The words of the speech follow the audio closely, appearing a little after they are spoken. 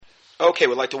Okay,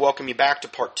 we'd like to welcome you back to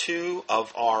part 2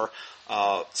 of our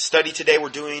study today we're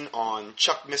doing on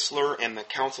Chuck Missler and the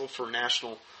Council for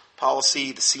National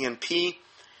Policy, the CNP.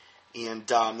 And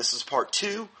this is part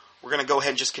 2. We're going to go ahead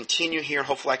and just continue here.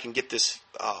 Hopefully I can get this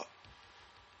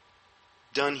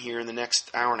done here in the next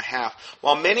hour and a half.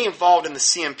 While many involved in the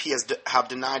CNP have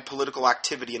denied political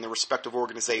activity in their respective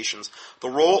organizations, the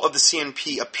role of the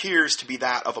CNP appears to be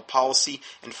that of a policy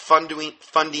and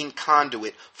funding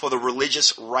conduit for the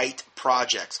religious right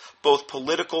projects, both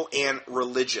political and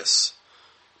religious.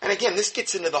 And again, this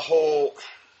gets into the whole,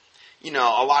 a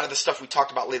lot of the stuff we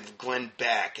talked about later with Glenn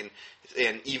Beck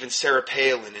and even Sarah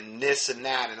Palin and this and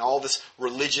that and all this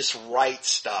religious right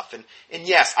stuff. And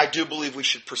yes, I do believe we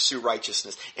should pursue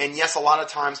righteousness. And yes, a lot of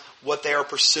times what they are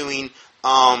pursuing,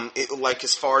 like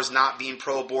as far as not being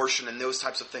pro-abortion and those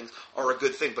types of things, are a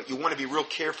good thing. But you want to be real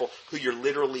careful who you're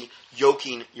literally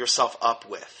yoking yourself up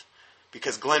with.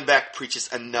 Because Glenn Beck preaches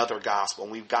another gospel,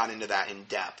 and we've got into that in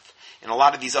depth. And a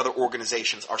lot of these other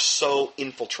organizations are so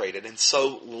infiltrated and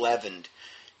so leavened.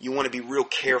 You want to be real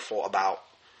careful about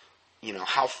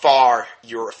how far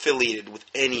you're affiliated with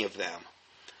any of them.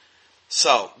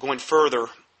 So, going further,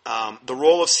 the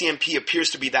role of CNP appears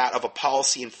to be that of a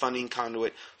policy and funding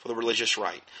conduit for the religious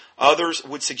right. Others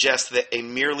would suggest that a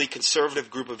merely conservative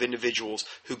group of individuals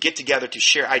who get together to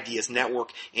share ideas,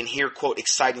 network, and hear, quote,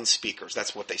 exciting speakers.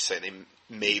 That's what they say they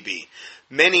may be.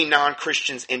 Many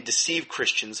non-Christians and deceived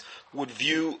Christians would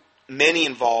view many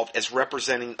involved as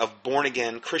representing of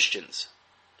born-again Christians.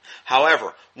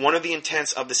 However, one of the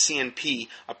intents of the CNP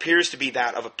appears to be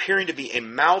that of appearing to be a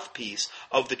mouthpiece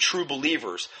of the true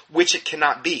believers, which it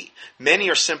cannot be. Many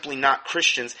are simply not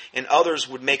Christians, and others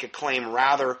would make a claim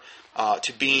rather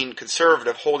to being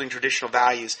conservative, holding traditional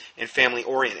values, and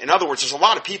family-oriented. In other words, there's a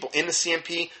lot of people in the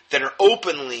CNP that are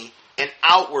openly and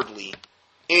outwardly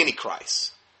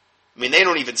antichrist. I mean, they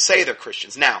don't even say they're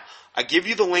Christians. Now, I give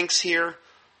you the links here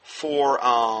for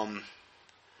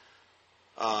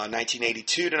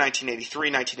 1982 to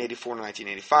 1983, 1984 to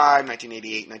 1985,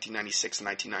 1988, 1996, and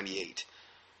 1998.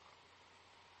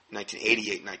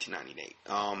 1988,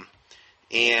 1998.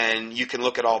 And you can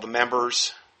look at all the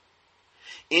members.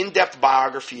 In-depth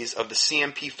biographies of the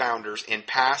CNP founders and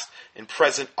past and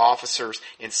present officers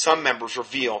and some members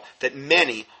reveal that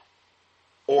many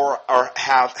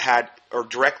have had or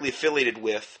directly affiliated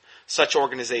with such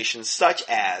organizations such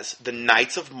as the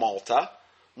Knights of Malta,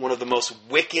 one of the most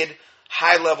wicked,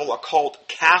 high-level occult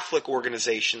Catholic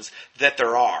organizations that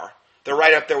there are. They're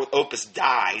right up there with Opus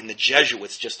Dei and the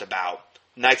Jesuits just about.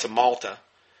 Knights of Malta.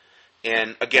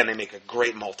 And again, they make a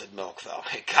great malted milk, though.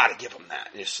 I gotta give them that.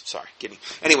 Sorry, kidding.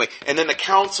 Anyway, and then the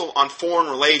Council on Foreign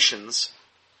Relations.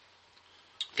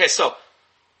 Okay, so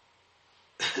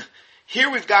here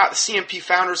we've got the CNP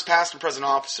founders, past and present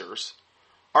officers,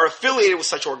 are affiliated with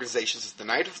such organizations as the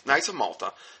Knights of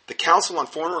Malta, the Council on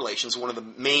Foreign Relations, one of the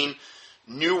main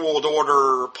New World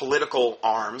Order political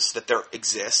arms that there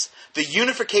exists, the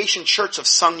Unification Church of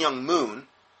Sun Myung Moon,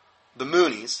 the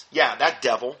Moonies, yeah, that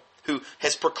devil, who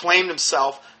has proclaimed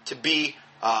himself to be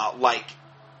like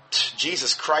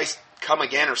Jesus Christ come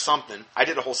again or something. I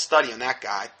did a whole study on that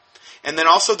guy. And then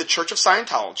also the Church of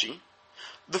Scientology,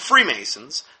 the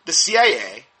Freemasons, the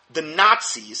CIA, the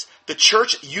Nazis, the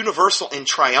Church Universal and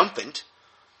Triumphant,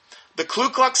 the Ku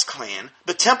Klux Klan,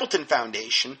 the Templeton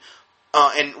Foundation,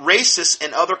 and racists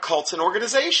and other cults and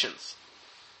organizations.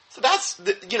 So that's,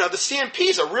 the CNP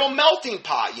is a real melting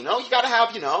pot, You got to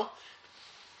have,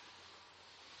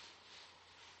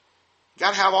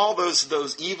 got to have all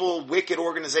those evil, wicked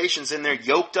organizations in there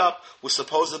yoked up with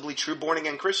supposedly true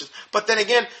born-again Christians. But then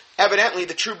again, evidently,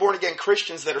 the true born-again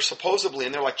Christians that are supposedly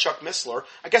in there, like Chuck Missler,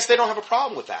 I guess they don't have a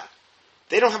problem with that.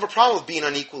 They don't have a problem with being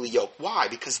unequally yoked. Why?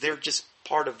 Because they're just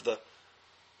part of the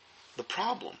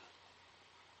problem.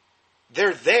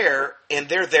 They're there, and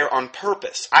they're there on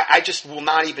purpose. I just will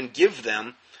not even give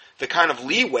them the kind of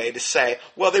leeway to say,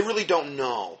 well, they really don't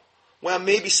know. Well,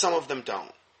 maybe some of them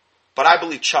don't. But I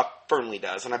believe Chuck firmly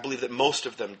does, and I believe that most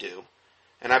of them do.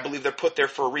 And I believe they're put there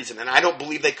for a reason. And I don't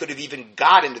believe they could have even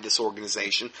got into this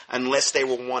organization unless they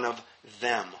were one of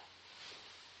them.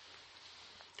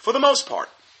 For the most part.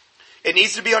 It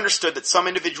needs to be understood that some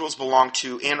individuals belong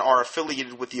to and are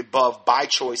affiliated with the above by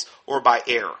choice or by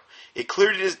error. It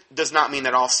clearly does not mean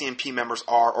that all CNP members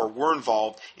are or were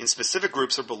involved in specific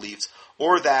groups or beliefs,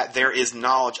 or that there is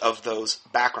knowledge of those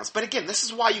backgrounds. But again, this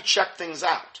is why you check things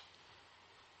out.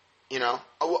 You're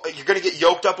going to get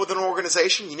yoked up with an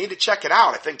organization, you need to check it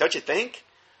out, I think, don't you think?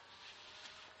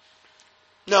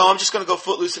 No, I'm just going to go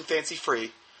footloose and fancy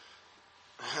free.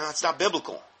 That's not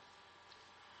biblical.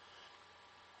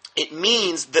 It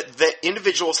means that the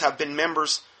individuals have been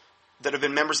members that have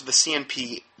been members of the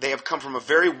CNP, they have come from a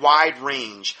very wide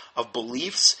range of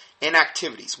beliefs and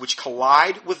activities which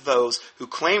collide with those who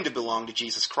claim to belong to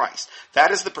Jesus Christ. That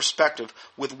is the perspective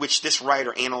with which this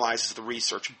writer analyzes the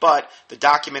research, but the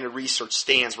documented research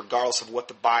stands regardless of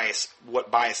what bias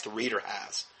the reader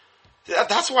has.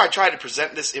 That's why I try to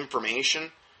present this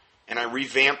information and I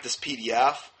revamp this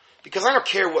PDF, because I don't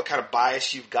care what kind of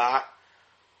bias you've got.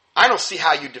 I don't see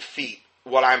how you defeat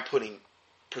what I'm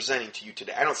presenting to you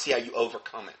today. I don't see how you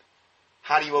overcome it.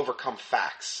 How do you overcome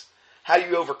facts? How do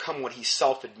you overcome what he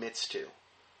self-admits to?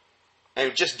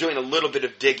 And just doing a little bit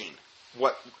of digging.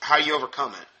 How do you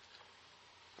overcome it?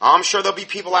 I'm sure there'll be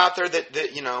people out there that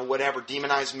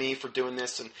demonize me for doing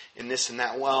this and this and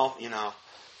that. Well,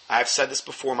 I've said this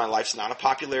before, my life's not a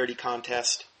popularity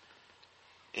contest.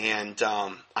 And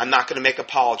I'm not going to make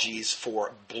apologies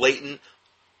for blatant,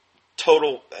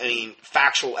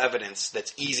 factual evidence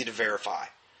that's easy to verify.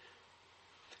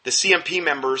 The CNP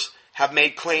members have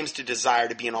made claims to desire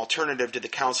to be an alternative to the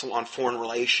Council on Foreign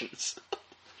Relations,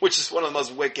 which is one of the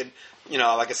most wicked,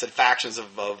 like I said, factions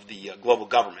of the global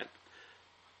government.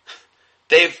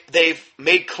 They've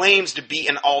made claims to be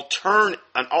an alternate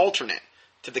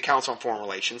to the Council on Foreign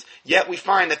Relations, yet we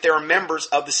find that there are members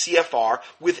of the CFR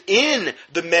within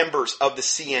the members of the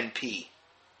CNP.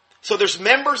 So there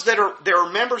are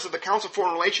members of the Council on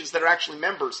Foreign Relations that are actually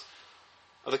members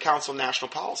of the Council on National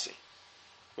Policy.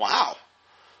 Wow.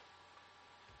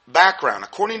 Background.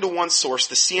 According to one source,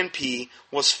 the CNP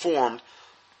was formed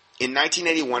in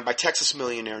 1981 by Texas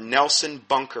millionaire Nelson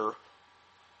Bunker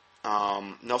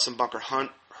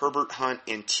Hunt, Herbert Hunt,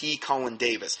 and T. Colin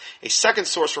Davis. A second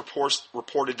source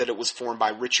reported that it was formed by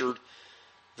Richard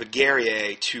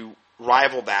Viguerier to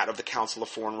rival that of the Council of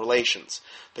Foreign Relations.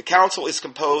 The council is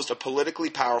composed of politically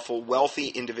powerful, wealthy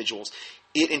individuals.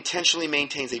 It intentionally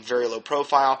maintains a very low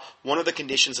profile. One of the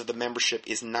conditions of the membership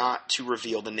is not to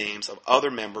reveal the names of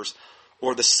other members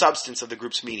or the substance of the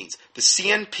group's meetings. The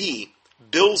CNP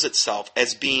bills itself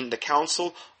as being the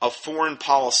Council of Foreign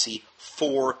Policy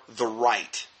for the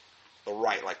right. The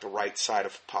right, like the right side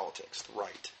of politics, the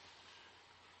right.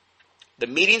 The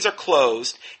meetings are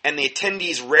closed, and the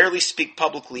attendees rarely speak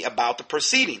publicly about the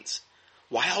proceedings.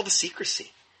 Why all the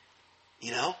secrecy?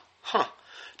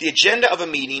 The agenda of a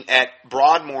meeting at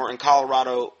Broadmoor in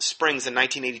Colorado Springs in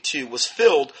 1982 was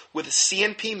filled with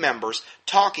CNP members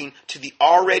talking to the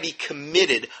already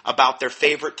committed about their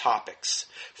favorite topics.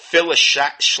 Phyllis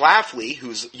Schlafly,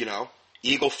 who's,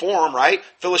 Eagle Forum, right?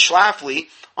 Phyllis Schlafly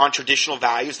on traditional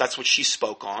values, that's what she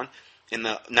spoke on in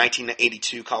the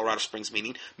 1982 Colorado Springs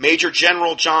meeting. Major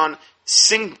General John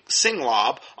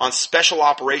Singlaub on special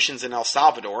operations in El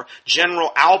Salvador.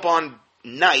 General Alban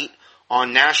Knight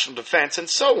on national defense, and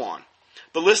so on.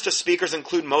 The list of speakers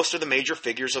include most of the major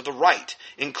figures of the right,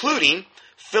 including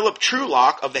Philip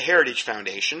Trulock of the Heritage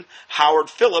Foundation, Howard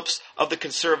Phillips of the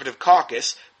Conservative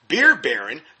Caucus, beer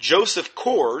baron Joseph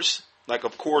Coors, like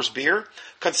of Coors beer,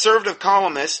 conservative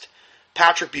columnist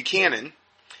Patrick Buchanan,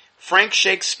 Frank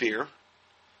Shakespeare,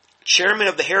 chairman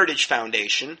of the Heritage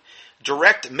Foundation,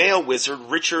 direct mail wizard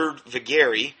Richard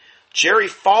Vigueri, Jerry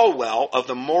Falwell of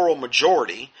the Moral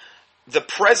Majority, the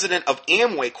president of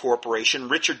Amway Corporation,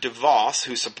 Richard DeVos,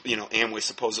 who's, Amway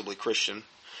supposedly Christian,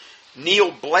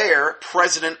 Neil Blair,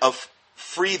 president of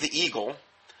Free the Eagle,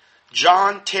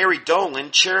 John Terry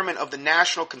Dolan, chairman of the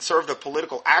National Conservative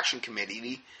Political Action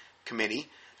Committee,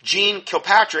 Gene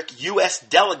Kilpatrick, U.S.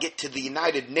 delegate to the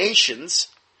United Nations,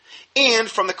 and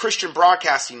from the Christian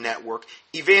Broadcasting Network,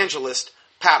 evangelist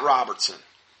Pat Robertson.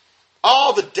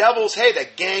 All the devils, hey, the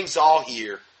gang's all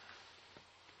here.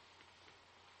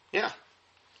 Yeah.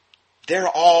 They're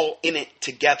all in it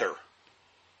together.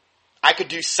 I could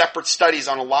do separate studies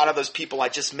on a lot of those people I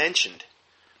just mentioned.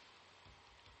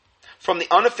 From the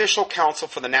unofficial Council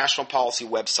for the National Policy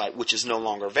website, which is no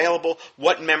longer available,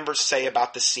 what members say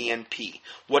about the CNP.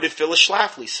 What did Phyllis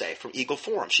Schlafly say from Eagle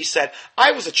Forum? She said,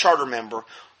 I was a charter member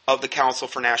of the Council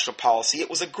for National Policy. It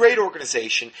was a great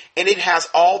organization, and it has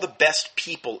all the best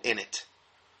people in it.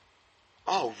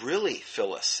 Oh, really,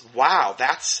 Phyllis? Wow,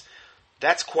 that's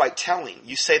quite telling.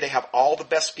 You say they have all the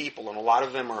best people, and a lot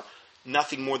of them are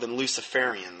nothing more than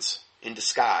Luciferians in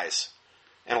disguise.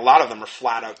 And a lot of them are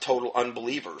flat out total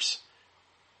unbelievers.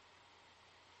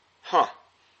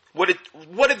 What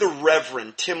did the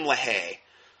Reverend Tim LaHaye,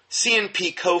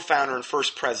 CNP co-founder and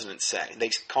first president, say? They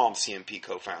call him CNP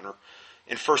co-founder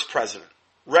and first president.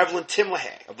 Reverend Tim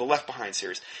LaHaye of the Left Behind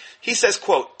series. He says,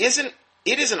 quote, it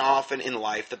isn't often in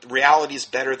life that the reality is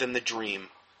better than the dream.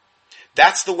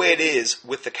 That's the way it is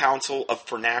with the Council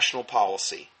for National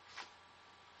Policy.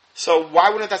 So why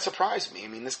wouldn't that surprise me? I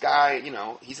mean, this guy,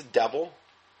 he's a devil.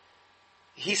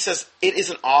 he says, it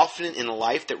isn't often in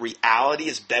life that reality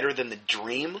is better than the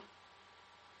dream.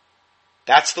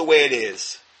 That's the way it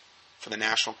is for the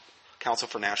National Council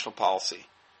for National Policy.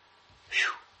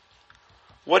 Whew.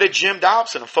 What did Jim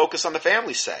Dobson of Focus on the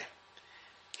Family say?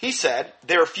 He said,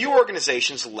 there are few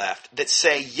organizations left that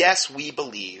say, yes, we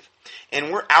believe,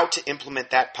 and we're out to implement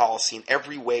that policy in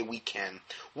every way we can.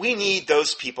 We need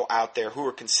those people out there who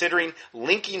are considering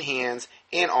linking hands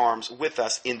and arms with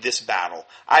us in this battle.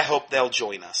 I hope they'll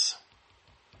join us.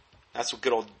 That's what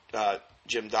good old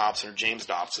Jim Dobson or James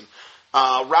Dobson.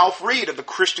 Ralph Reed of the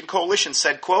Christian Coalition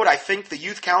said, quote, I think the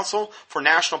Youth Council for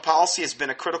National Policy has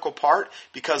been a critical part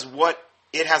because what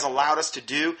it has allowed us to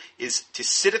do is to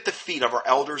sit at the feet of our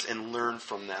elders and learn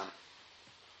from them.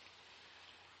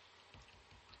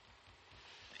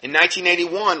 In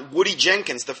 1981, Woody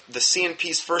Jenkins, the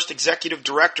CNP's first executive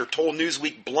director, told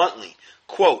Newsweek bluntly,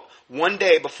 quote, one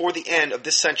day before the end of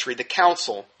this century, the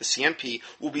Council, the CNP,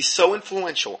 will be so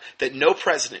influential that no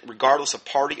president, regardless of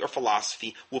party or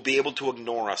philosophy, will be able to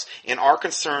ignore us and our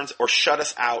concerns or shut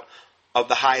us out of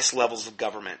the highest levels of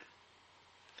government.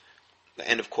 The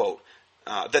end of quote.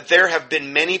 That there have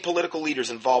been many political leaders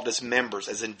involved as members,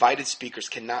 as invited speakers,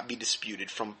 cannot be disputed,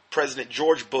 from President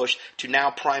George Bush to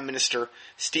now Prime Minister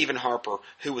Stephen Harper,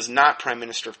 who was not Prime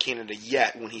Minister of Canada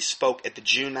yet when he spoke at the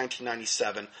June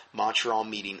 1997 Montreal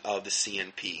meeting of the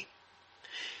CNP.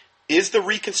 Is the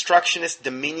Reconstructionist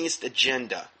Dominionist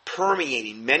agenda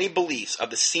permeating many beliefs of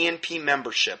the CNP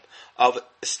membership of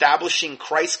establishing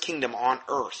Christ's kingdom on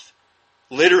earth,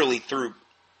 literally through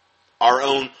our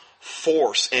own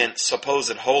force and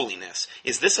supposed holiness?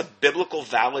 Is this a biblical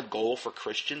valid goal for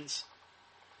Christians?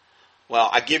 Well,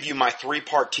 I give you my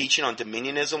 3-part teaching on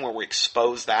dominionism where we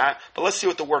expose that, but let's see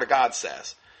what the Word of God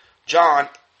says. John,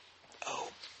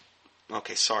 hold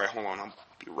on, I'll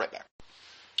be right back.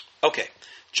 Okay,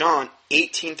 John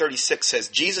 18:36 says,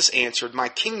 Jesus answered, my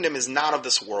kingdom is not of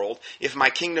this world. If my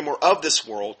kingdom were of this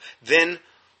world, then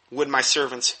would my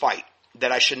servants fight,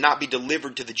 that I should not be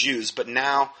delivered to the Jews, but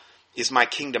now is my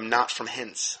kingdom not from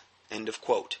hence. End of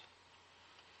quote.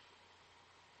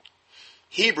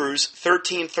 Hebrews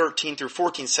 13:13 through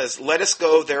 14 says, let us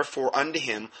go therefore unto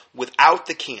him without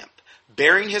the camp,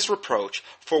 bearing his reproach,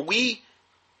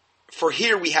 for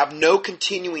here we have no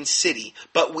continuing city,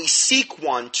 but we seek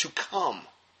one to come.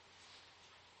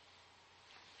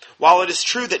 While it is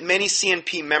true that many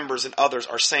CNP members and others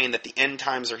are saying that the end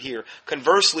times are here,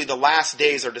 conversely, the last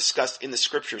days are discussed in the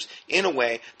Scriptures in a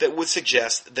way that would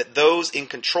suggest that those in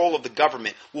control of the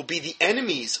government will be the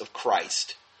enemies of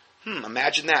Christ.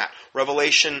 Imagine that.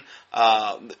 Revelation,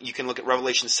 you can look at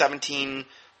Revelation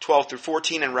 17:12 through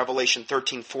 14 and Revelation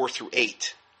 13:4 through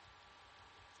 8.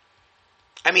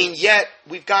 I mean, yet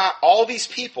we've got all these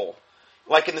people,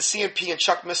 like in the CNP and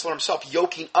Chuck Missler himself,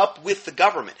 yoking up with the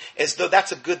government as though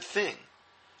that's a good thing,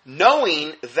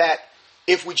 knowing that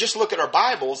if we just look at our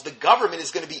Bibles, the government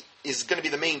is going to be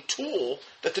the main tool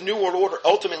that the New World Order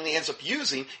ultimately ends up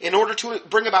using in order to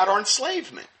bring about our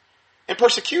enslavement and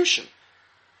persecution,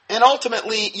 and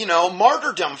ultimately,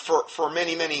 martyrdom for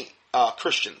many, many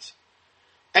Christians.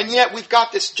 And yet we've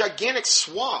got this gigantic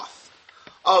swath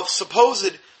of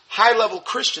supposed high-level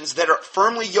Christians that are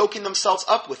firmly yoking themselves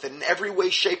up with it in every way,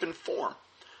 shape, and form.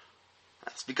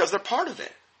 That's because they're part of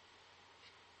it.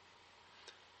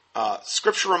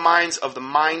 Scripture reminds of the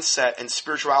mindset and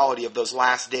spirituality of those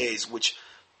last days, which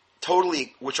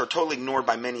are totally ignored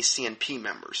by many CNP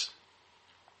members.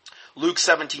 Luke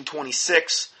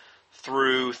 17:26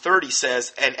 through 30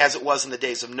 says, and as it was in the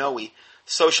days of Noe,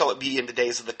 so shall it be in the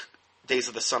days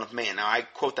of the Son of Man. Now, I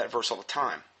quote that verse all the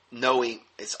time. Noe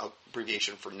is an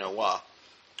abbreviation for Noah.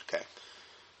 Okay.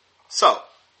 So,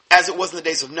 as it was in the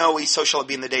days of Noe, so shall it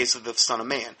be in the days of the Son of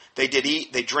Man. They did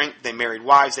eat, they drank, they married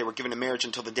wives, they were given in marriage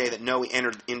until the day that Noe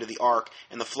entered into the ark,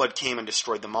 and the flood came and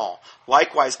destroyed them all.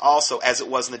 Likewise also, as it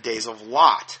was in the days of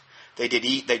Lot, they did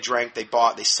eat, they drank, they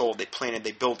bought, they sold, they planted,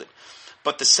 they builded.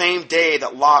 But the same day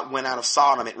that Lot went out of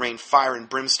Sodom, it rained fire and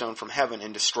brimstone from heaven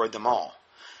and destroyed them all.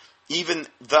 Even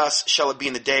thus shall it be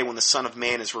in the day when the Son of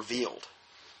Man is revealed.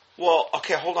 Well,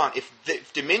 okay, hold on. If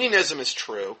dominionism is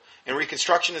true, and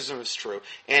Reconstructionism is true,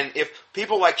 and if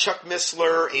people like Chuck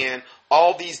Missler and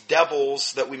all these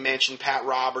devils that we mentioned, Pat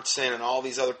Robertson and all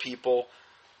these other people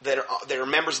that are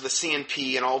members of the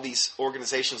CNP and all these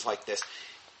organizations like this,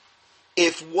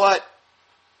 if what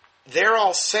they're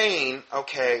all saying,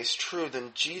 okay, is true,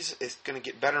 then Jesus is going to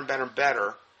get better and better and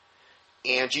better,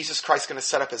 and Jesus Christ is going to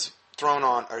set up his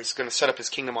throne he's going to set up his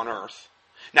kingdom on earth.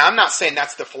 Now, I'm not saying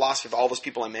that's the philosophy of all those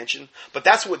people I mentioned, but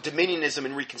that's what dominionism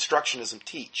and Reconstructionism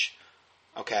teach.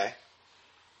 Okay?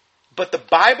 But the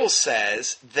Bible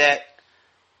says that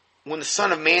when the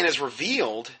Son of Man is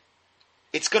revealed,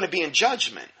 it's going to be in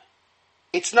judgment.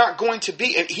 It's not going to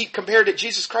be, and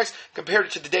Jesus Christ compared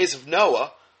it to the days of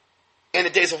Noah and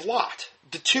the days of Lot,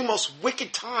 the two most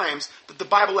wicked times that the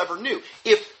Bible ever knew.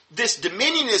 If this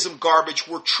dominionism garbage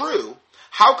were true,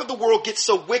 how could the world get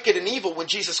so wicked and evil when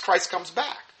Jesus Christ comes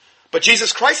back? But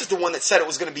Jesus Christ is the one that said it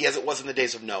was going to be as it was in the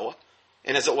days of Noah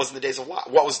and as it was in the days of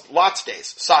Lot. What was Lot's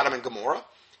days? Sodom and Gomorrah.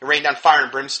 It rained down fire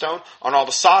and brimstone on all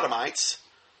the Sodomites.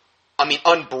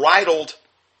 Unbridled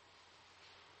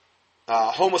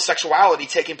homosexuality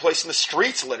taking place in the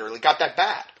streets, literally. Got that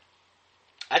bad.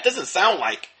 That doesn't sound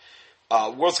like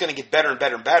the world's going to get better and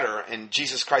better and better, and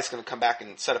Jesus Christ is going to come back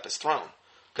and set up his throne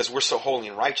because we're so holy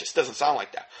and righteous. It doesn't sound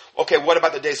like that. Okay, what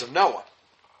about the days of Noah?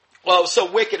 Well, it was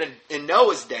so wicked in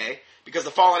Noah's day because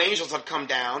the fallen angels had come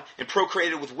down and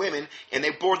procreated with women, and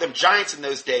they bore them giants in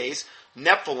those days.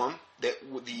 Nephilim,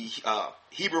 the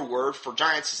Hebrew word for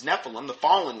giants is Nephilim, the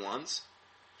fallen ones,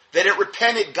 that it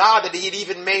repented God that he had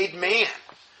even made man.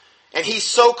 And he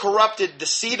so corrupted the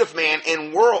seed of man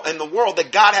in the world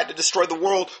that God had to destroy the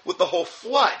world with the whole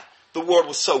flood. The world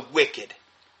was so wicked.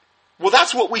 Well,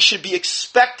 that's what we should be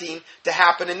expecting to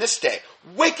happen in this day.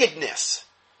 Wickedness.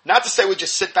 Not to say we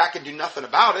just sit back and do nothing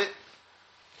about it.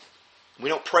 We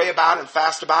don't pray about it and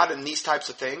fast about it and these types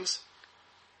of things.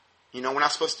 We're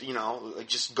not supposed to,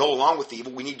 just go along with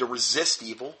evil. We need to resist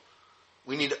evil.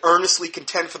 We need to earnestly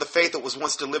contend for the faith that was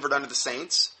once delivered unto the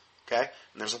saints. Okay?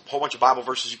 And there's a whole bunch of Bible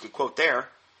verses you could quote there.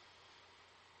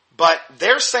 But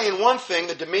they're saying one thing,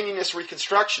 the Dominionist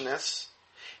Reconstructionists,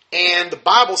 and the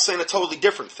Bible's saying a totally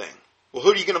different thing. Well,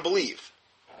 who are you going to believe?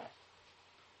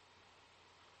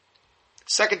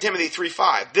 2 Timothy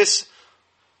 3:5.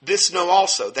 This know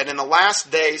also, that in the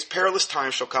last days perilous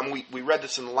times shall come. We read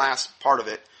this in the last part of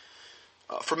it.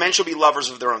 For men shall be lovers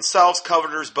of their own selves,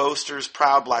 coveters, boasters,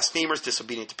 proud, blasphemers,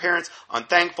 disobedient to parents,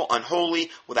 unthankful,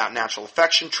 unholy, without natural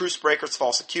affection, truce breakers,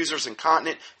 false accusers,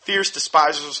 incontinent, fierce,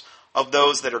 despisers of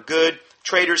those that are good,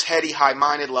 traitors, heady,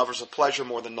 high-minded, lovers of pleasure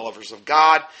more than lovers of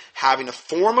God, having a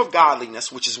form of godliness,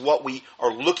 which is what we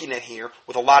are looking at here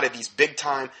with a lot of these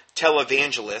big-time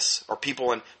televangelists or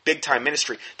people in big-time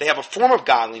ministry. They have a form of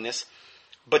godliness,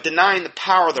 but denying the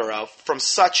power thereof, from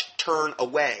such turn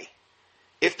away.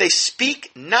 If they speak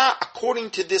not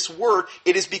according to this word,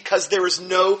 it is because there is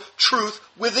no truth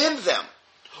within them.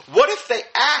 What if they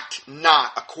act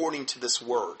not according to this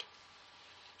word?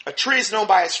 A tree is known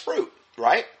by its fruit,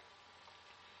 right?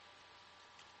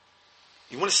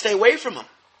 You want to stay away from them.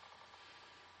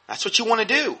 That's what you want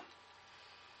to do.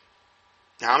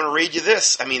 Now I'm going to read you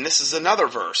this. This is another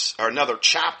verse, or another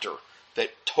chapter,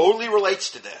 that totally relates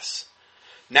to this.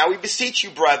 Now we beseech you,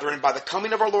 brethren, by the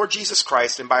coming of our Lord Jesus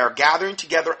Christ, and by our gathering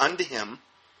together unto him,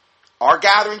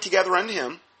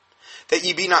 that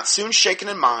ye be not soon shaken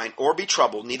in mind, or be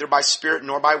troubled, neither by spirit,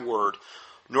 nor by word,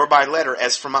 nor by letter,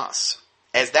 as from us,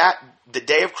 as that the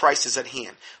day of Christ is at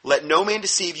hand. Let no man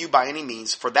deceive you by any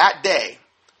means, for that day,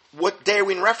 what day are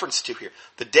we in reference to here?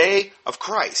 The day of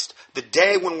Christ, the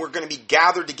day when we're going to be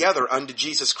gathered together unto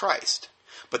Jesus Christ.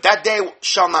 But that day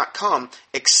shall not come,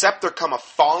 except there come a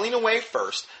falling away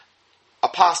first,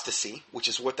 apostasy, which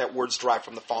is what that word's derived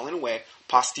from, the falling away,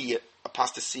 apostasia,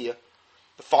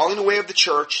 the falling away of the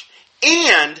church,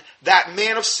 and that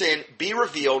man of sin be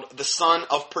revealed, the son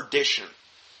of perdition.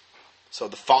 So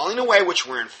the falling away, which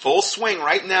we're in full swing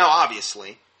right now,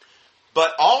 obviously,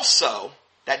 but also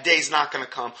that day's not going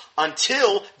to come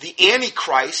until the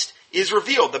Antichrist is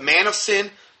revealed, the man of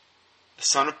sin, the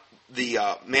son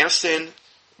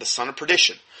of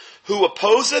perdition, who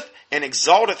opposeth and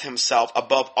exalteth himself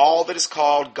above all that is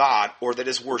called God or that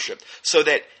is worshipped, so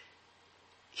that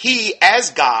he,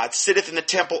 as God, sitteth in the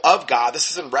temple of God.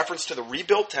 This is in reference to the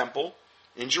rebuilt temple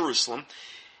in Jerusalem.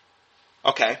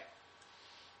 Okay.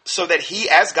 So that he,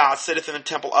 as God, sitteth in the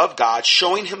temple of God,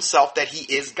 showing himself that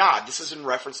he is God. This is in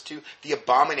reference to the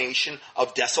abomination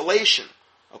of desolation,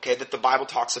 okay, that the Bible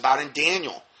talks about in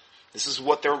Daniel. This is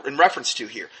what they're in reference to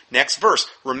here. Next verse.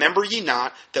 Remember ye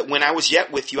not that when I was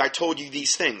yet with you, I told you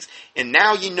these things. And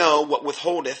now ye know what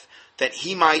withholdeth, that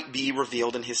he might be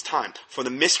revealed in his time. For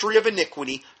the mystery of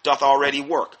iniquity doth already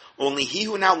work. Only he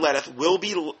who now letteth will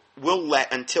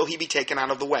let until he be taken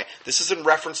out of the way. This is in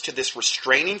reference to this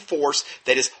restraining force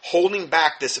that is holding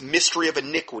back this mystery of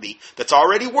iniquity that's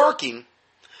already working,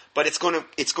 but it's going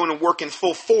to work in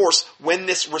full force when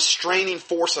this restraining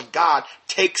force of God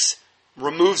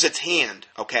removes its hand,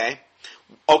 okay?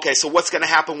 Okay, so what's going to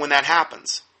happen when that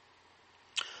happens?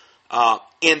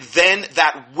 And then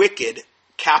that wicked,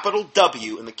 capital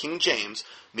W in the King James,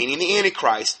 meaning the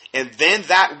Antichrist, and then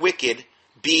that wicked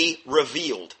be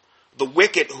revealed. the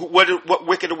wicked, what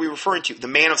wicked are we referring to? The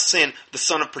man of sin, the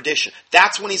son of perdition.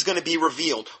 That's when he's going to be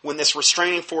revealed, when this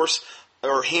restraining force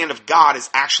or hand of God is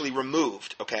actually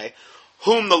removed, okay?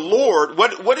 Whom the Lord,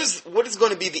 what is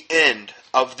going to be the end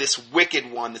of this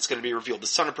wicked one that's going to be revealed? The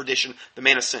son of perdition, the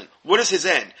man of sin. What is his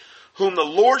end? Whom the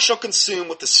Lord shall consume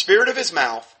with the spirit of his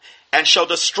mouth and shall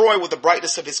destroy with the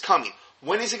brightness of his coming.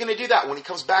 When is he going to do that? When he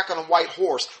comes back on a white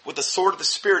horse with the sword of the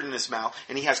Spirit in his mouth,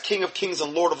 and he has King of Kings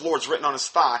and Lord of Lords written on his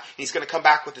thigh, and he's going to come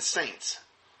back with his saints.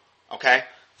 Okay?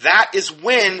 That is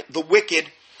when the wicked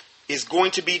is going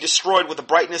to be destroyed with the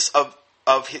brightness of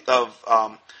the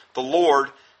Lord,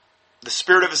 the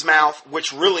Spirit of his mouth,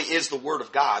 which really is the Word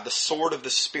of God, the sword of the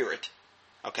Spirit.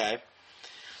 Okay?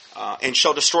 And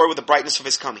shall destroy with the brightness of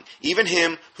his coming. Even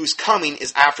him whose coming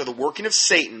is after the working of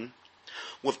Satan,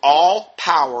 with all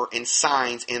power and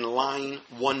signs and lying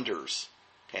wonders.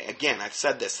 Okay, again, I've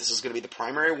said this. This is going to be the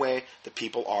primary way that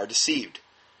people are deceived.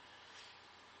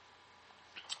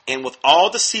 And with all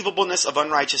deceivableness of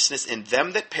unrighteousness in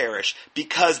them that perish,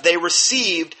 because they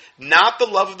received not the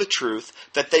love of the truth,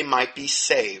 that they might be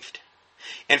saved.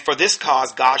 And for this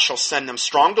cause God shall send them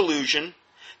strong delusion,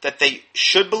 that they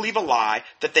should believe a lie,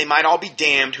 that they might all be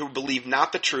damned who believed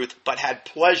not the truth, but had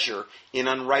pleasure in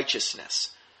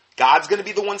unrighteousness. God's going to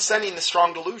be the one sending the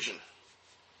strong delusion.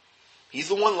 He's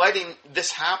the one letting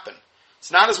this happen.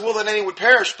 It's not his will that any would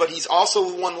perish, but he's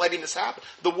also the one letting this happen.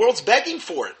 The world's begging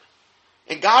for it.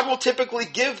 And God will typically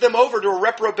give them over to a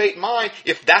reprobate mind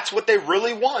if that's what they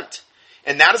really want.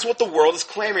 And that is what the world is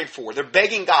clamoring for. They're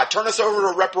begging God, turn us over to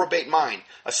a reprobate mind,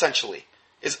 essentially.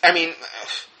 It's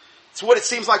what it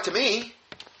seems like to me.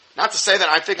 Not to say that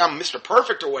I think I'm Mr.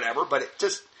 Perfect or whatever, but it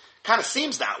just kind of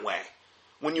seems that way.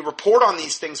 When you report on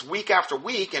these things week after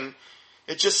week, and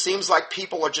it just seems like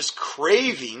people are just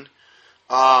craving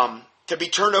to be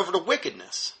turned over to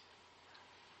wickedness.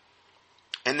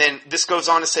 And then this goes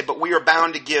on to say, but we are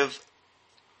bound to give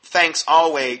thanks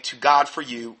always to God for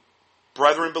you,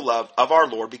 brethren beloved of our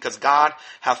Lord, because God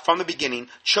hath from the beginning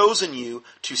chosen you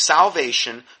to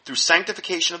salvation through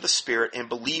sanctification of the Spirit and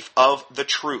belief of the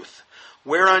truth,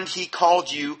 whereunto he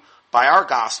called you by our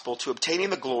gospel to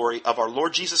obtaining the glory of our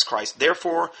Lord Jesus Christ.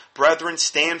 Therefore, brethren,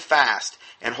 stand fast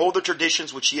and hold the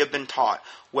traditions which ye have been taught,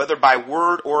 whether by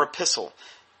word or epistle.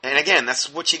 And again,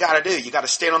 that's what you got to do. You got to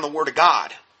stand on the word of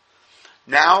God.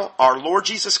 Now, our Lord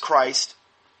Jesus Christ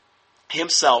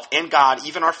himself and God,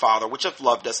 even our Father, which hath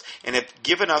loved us and hath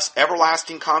given us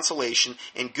everlasting consolation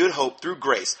and good hope through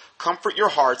grace, comfort your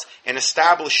hearts and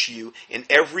establish you in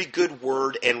every good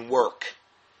word and work.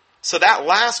 So that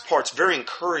last part's very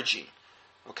encouraging,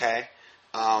 okay?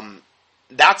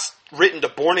 That's written to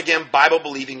born-again,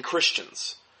 Bible-believing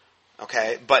Christians,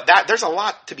 okay? But there's a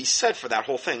lot to be said for that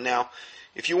whole thing. Now,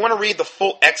 if you want to read the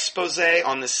full expose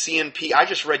on the CNP, I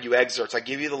just read you excerpts. I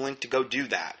give you the link to go do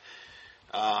that.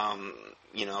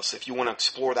 So if you want to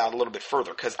explore that a little bit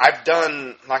further, because I've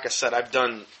done a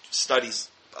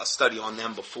study on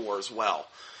them before as well,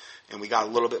 and we got a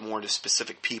little bit more into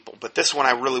specific people. But this one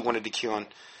I really wanted to cue on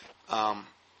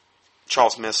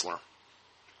Charles Missler.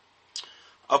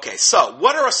 Okay, so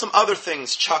what are some other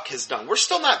things Chuck has done? We're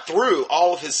still not through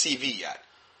all of his CV yet.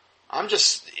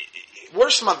 What are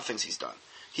some other things he's done?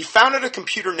 He founded a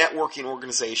computer networking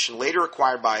organization, later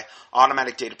acquired by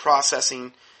Automatic Data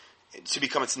Processing to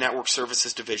become its network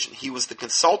services division. He was the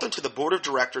consultant to the board of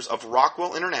directors of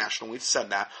Rockwell International, we've said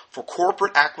that, for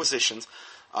corporate acquisitions,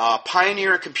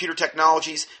 pioneer in computer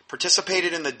technologies,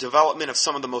 participated in the development of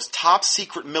some of the most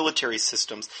top-secret military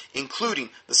systems, including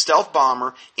the stealth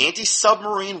bomber,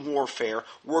 anti-submarine warfare,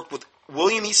 worked with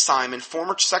William E. Simon,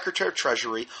 former Secretary of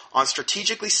Treasury, on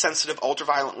strategically sensitive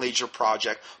ultraviolet laser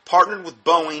project, partnered with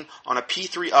Boeing on a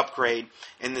P-3 upgrade,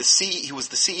 and he was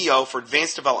the CEO for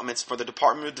advanced developments for the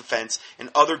Department of Defense and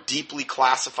other deeply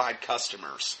classified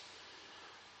customers.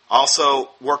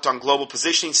 Also worked on global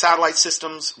positioning satellite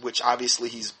systems, which obviously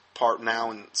he's part now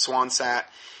in Swansat,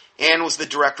 and was the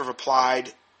director of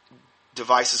Applied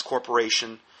Devices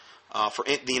Corporation for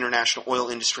the international oil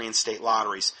industry and state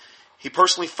lotteries. He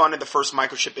personally funded the first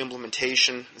microchip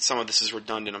implementation. Some of this is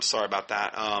redundant. I'm sorry about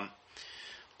that.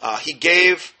 He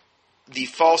gave the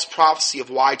false prophecy of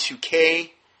Y2K.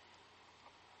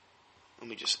 Let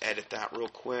me just edit that real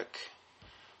quick.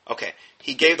 Okay.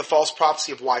 He gave the false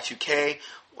prophecy of Y2K,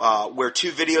 where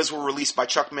two videos were released by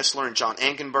Chuck Missler and John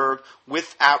Ankenberg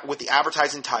with the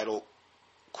advertising title,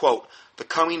 quote, "The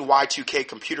coming Y2K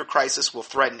computer crisis will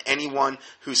threaten anyone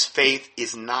whose faith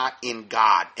is not in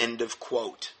God," end of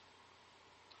quote.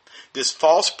 This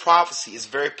false prophecy is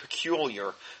very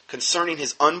peculiar concerning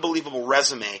his unbelievable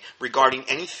resume regarding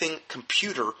anything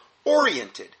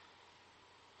computer-oriented.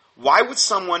 Why would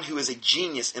someone who is a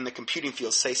genius in the computing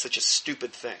field say such a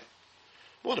stupid thing?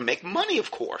 Well, to make money,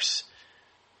 of course.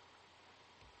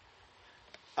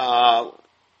 And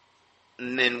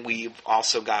then we've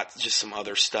also got just some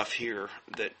other stuff here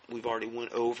that we've already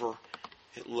went over,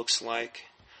 it looks like.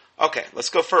 Okay, let's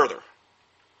go further.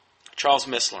 Charles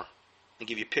Missler. I'll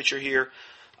give you a picture here.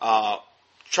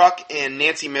 Chuck and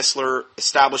Nancy Missler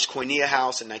established Koinonia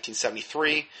House in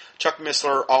 1973. Chuck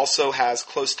Missler also has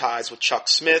close ties with Chuck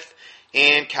Smith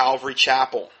and Calvary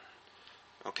Chapel,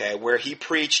 okay, where he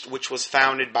preached, which was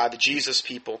founded by the Jesus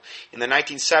People. In the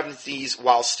 1970s,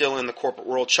 while still in the corporate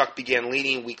world, Chuck began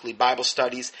leading weekly Bible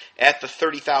studies at the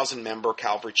 30,000-member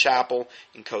Calvary Chapel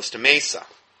in Costa Mesa,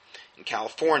 in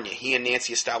California. He and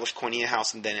Nancy established Koinonia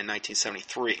House and then in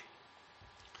 1973.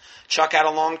 Chuck had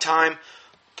a long-time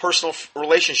personal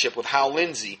relationship with Hal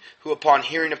Lindsey, who upon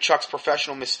hearing of Chuck's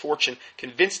professional misfortune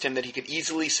convinced him that he could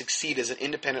easily succeed as an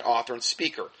independent author and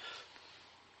speaker.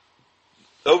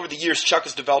 Over the years, Chuck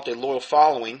has developed a loyal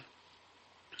following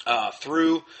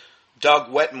through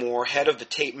Doug Wetmore, head of the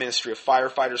tape ministry of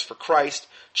Firefighters for Christ.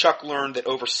 Chuck learned that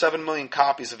over 7 million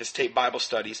copies of his tape Bible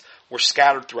studies were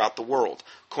scattered throughout the world.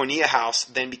 Koinonia House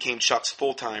then became Chuck's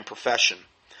full-time profession.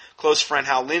 Close friend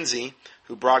Hal Lindsey,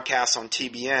 who broadcasts on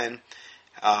TBN,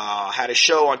 had a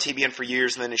show on TBN for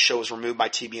years, and then his show was removed by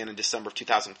TBN in December of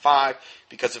 2005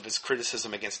 because of his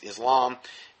criticism against Islam.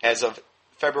 As of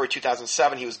February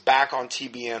 2007, he was back on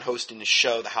TBN hosting the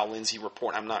show, the Hal Lindsey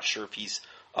Report. I'm not sure if he's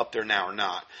up there now or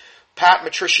not. Pat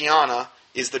Matriciana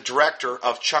is the director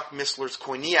of Chuck Missler's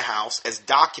Koinonia House, as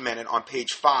documented on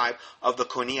page 5 of the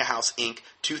Koinonia House, Inc.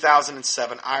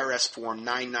 2007 IRS Form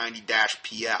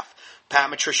 990-PF.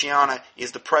 Pat Matriciana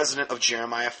is the president of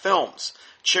Jeremiah Films,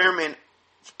 chairman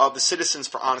of the Citizens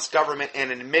for Honest Government,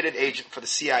 and an admitted agent for the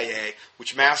CIA,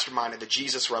 which masterminded the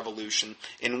Jesus Revolution,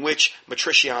 in which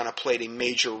Matriciana played a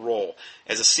major role.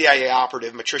 As a CIA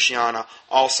operative, Matriciana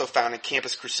also founded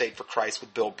Campus Crusade for Christ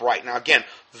with Bill Bright. Now again,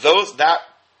 that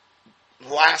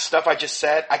last stuff I just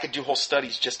said, I could do whole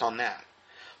studies just on that.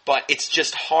 But it's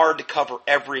just hard to cover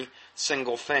every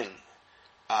single thing.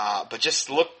 But just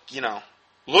look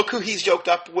who he's yoked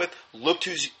up with, look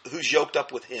who's yoked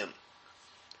up with him.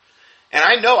 And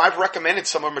I know I've recommended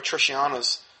some of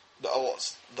Matriciana's.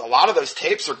 A lot of those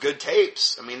tapes are good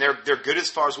tapes. I mean, they're good as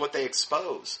far as what they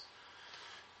expose.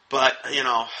 But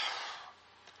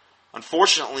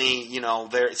unfortunately,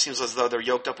 it seems as though they're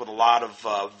yoked up with a lot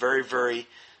of very, very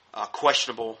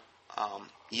questionable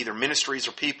either ministries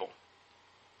or people.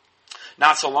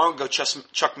 Not so long ago,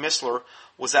 Chuck Missler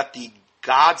was at the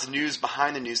God's News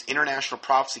Behind the News International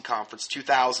Prophecy Conference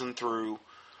 2000 through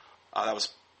that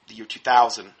was the year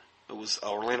 2000. It was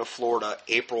Orlando, Florida,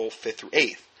 April 5th through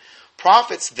 8th.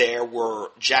 Prophets there were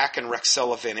Jack and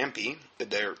Rexella Van Impe.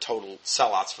 They're total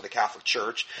sellouts for the Catholic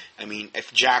Church. I mean,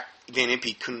 if Jack Van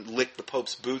Impe couldn't lick the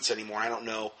Pope's boots anymore, I don't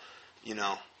know,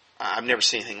 I've never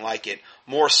seen anything like it.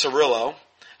 Morris Cirillo,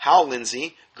 Hal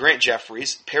Lindsey, Grant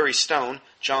Jeffries, Perry Stone,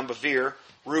 John Bevere,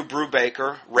 Ray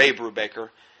Brubaker,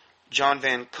 John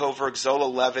Van Koverg, Zola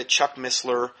Levitt, Chuck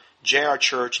Missler, J.R.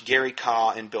 Church, Gary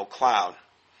Kaw, and Bill Cloud.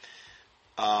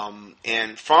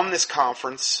 And from this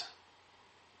conference,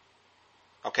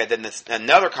 then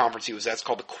another conference he was at, it's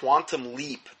called the Quantum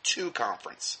Leap 2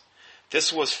 Conference.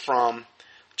 This was from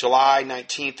July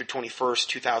 19th through 21st,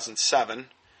 2007.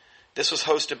 This was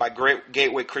hosted by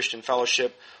Gateway Christian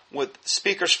Fellowship with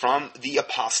speakers from the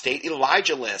Apostate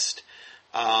Elijah List.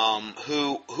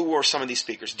 Who were some of these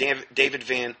speakers? David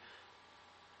Van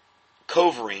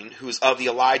Covering, who is of the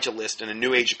Elijah List and a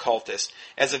New Age occultist.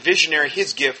 As a visionary,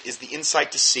 his gift is the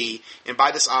insight to see, and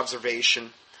by this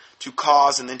observation, to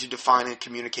cause and then to define and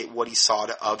communicate what he saw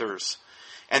to others.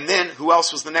 And then, who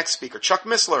else was the next speaker? Chuck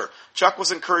Missler. Chuck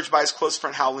was encouraged by his close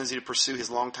friend Hal Lindsey to pursue his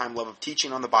longtime love of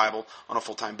teaching on the Bible on a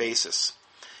full-time basis.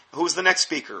 Who was the next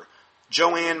speaker?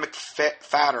 Joanne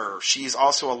McFadder. She's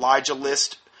also Elijah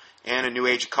List and a New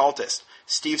Age occultist.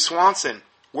 Steve Swanson,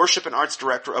 Worship and Arts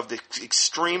Director of the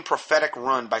Extreme Prophetic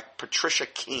Run by Patricia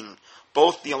King,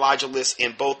 both the Elijah List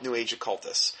and both New Age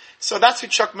occultists. So that's who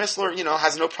Chuck Missler,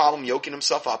 has no problem yoking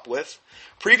himself up with.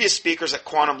 Previous speakers at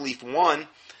Quantum Leap 1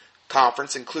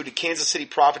 conference included Kansas City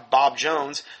prophet Bob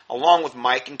Jones, along with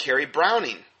Mike and Carrie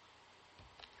Browning.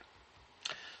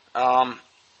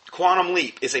 Quantum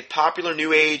Leap is a popular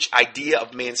New Age idea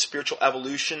of man's spiritual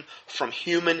evolution from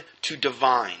human to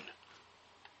divine.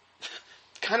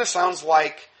 Kind of sounds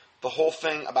like the whole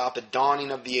thing about the dawning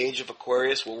of the age of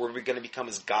Aquarius, where we're going to become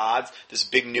as gods, this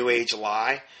big New Age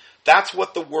lie. That's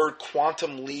what the word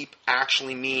quantum leap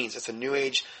actually means. It's a New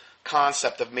Age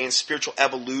concept of man's spiritual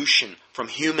evolution from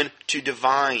human to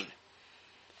divine.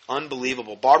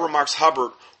 unbelievable. Barbara Marx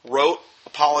Hubbard wrote,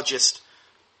 apologist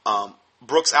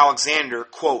Brooks Alexander,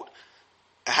 quote,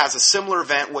 has a similar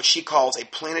event, what she calls a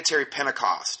planetary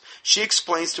Pentecost. She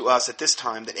explains to us at this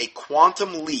time that a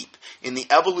quantum leap in the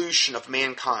evolution of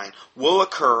mankind will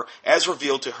occur as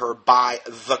revealed to her by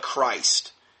the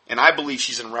Christ. And I believe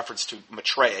she's in reference to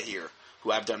Maitreya here,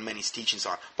 who I've done many teachings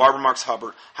on. Barbara Marx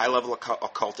Hubbard, high-level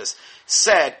occultist,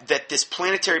 said that this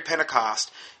planetary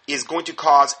Pentecost is going to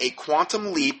cause a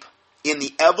quantum leap in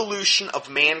the evolution of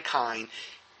mankind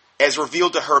as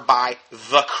revealed to her by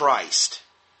the Christ,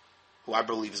 who I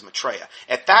believe is Maitreya.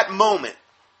 At that moment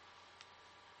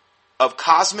of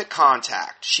cosmic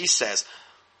contact, she says,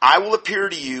 I will appear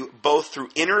to you both through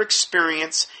inner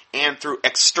experience and through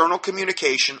external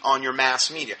communication on your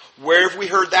mass media. Where have we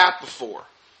heard that before?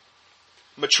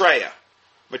 Maitreya.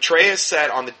 Maitreya said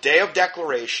on the day of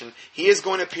declaration, he is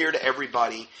going to appear to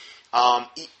everybody,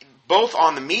 both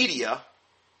on the media,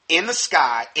 in the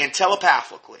sky, and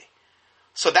telepathically.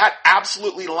 So that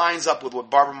absolutely lines up with what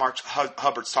Barbara Marx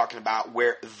Hubbard's talking about,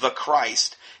 where the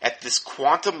Christ, at this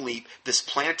quantum leap, this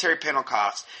planetary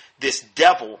Pentecost, this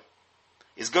devil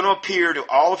is going to appear to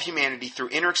all of humanity through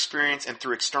inner experience and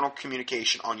through external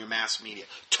communication on your mass media.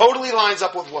 Totally lines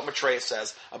up with what Maitreya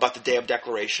says about the day of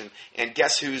declaration. And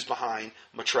guess who's behind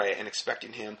Maitreya and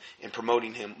expecting him and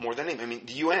promoting him more than him? I mean,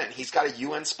 the UN. He's got a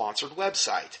UN-sponsored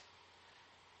website.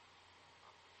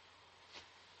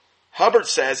 Hubbard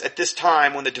says, at this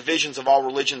time when the divisions of all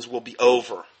religions will be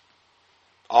over,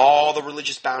 all the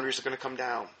religious boundaries are going to come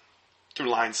down through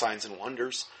line, signs, and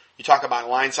wonders. You talk about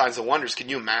line, signs, and wonders. Can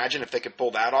you imagine if they could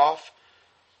pull that off?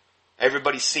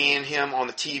 Everybody seeing him on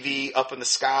the TV up in the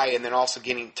sky and then also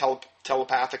getting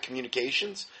telepathic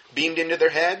communications beamed into their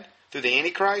head through the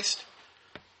Antichrist?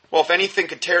 Well, if anything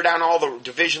could tear down all the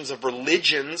divisions of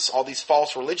religions, all these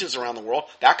false religions around the world,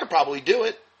 that could probably do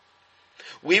it.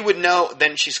 We would know,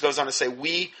 then she goes on to say,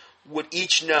 we would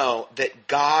each know that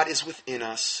God is within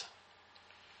us.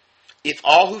 If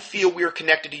all who feel we are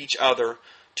connected to each other,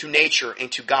 to nature,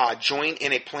 and to God join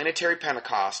in a planetary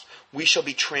Pentecost, we shall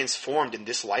be transformed in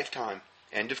this lifetime.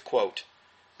 End of quote.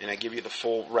 And I give you the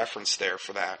full reference there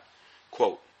for that.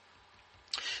 Quote.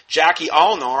 Jackie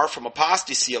Allnar from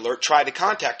Apostasy Alert tried to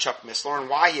contact Chuck Missler on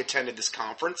why he attended this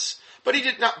conference, but he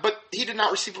did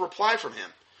not receive a reply from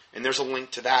him. And there's a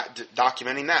link to that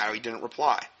documenting that. He didn't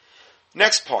reply.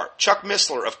 Next part. Chuck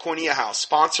Missler of Koinonia House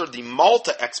sponsored the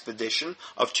Malta expedition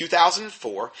of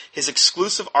 2004, his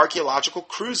exclusive archaeological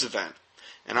cruise event.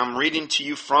 And I'm reading to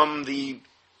you from the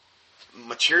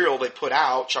material they put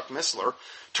out, Chuck Missler.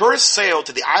 Tourists sailed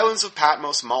to the islands of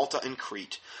Patmos, Malta, and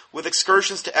Crete, with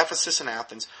excursions to Ephesus and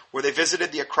Athens, where they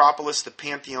visited the Acropolis, the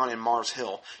Pantheon, and Mars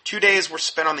Hill. 2 days were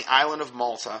spent on the island of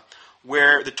Malta,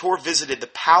 where the tour visited the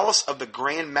palace of the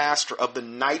Grand Master of the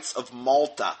Knights of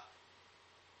Malta.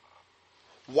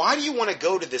 Why do you want to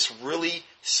go to this really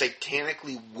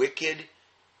satanically wicked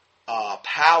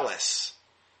palace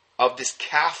of this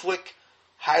Catholic,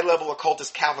 high-level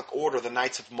occultist Catholic order, the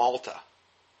Knights of Malta?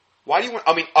 Why do you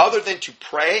want, other than to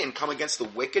pray and come against the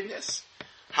wickedness,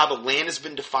 how the land has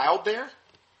been defiled there?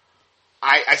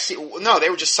 I see, no, they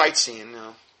were just sightseeing.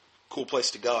 Cool place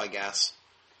to go, I guess.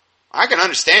 I can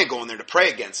understand going there to pray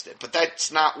against it, but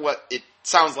that's not what it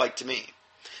sounds like to me.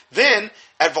 Then,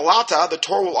 at Vallata, the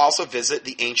tour will also visit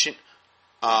the ancient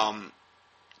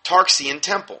Tarxian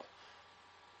temple.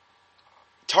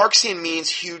 Tarxian means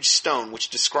huge stone, which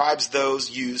describes those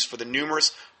used for the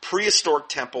numerous prehistoric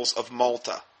temples of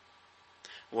Malta.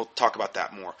 We'll talk about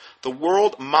that more. The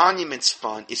World Monuments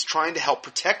Fund is trying to help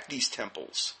protect these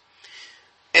temples.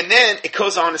 And then it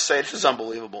goes on to say, this is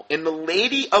unbelievable, in The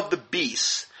Lady of the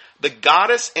Beasts, the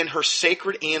goddess and her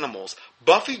sacred animals,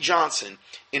 Buffy Johnson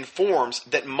informs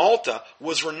that Malta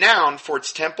was renowned for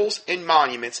its temples and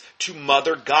monuments to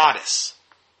Mother Goddess.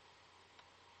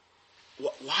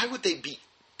 Why would they be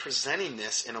presenting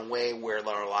this in a way where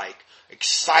they're like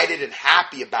excited and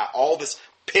happy about all this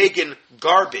pagan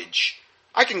garbage?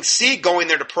 I can see going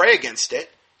there to pray against it,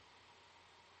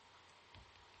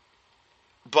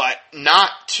 but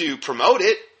not to promote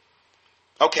it.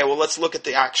 Okay, well, let's look at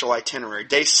the actual itinerary.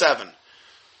 Day 7,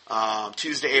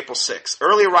 Tuesday, April 6th.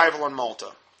 Early arrival on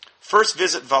Malta. First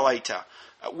visit Vallata,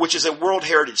 which is a World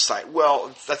Heritage Site.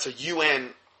 Well, that's a UN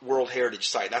World Heritage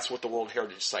Site. That's what the World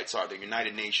Heritage Sites are. They're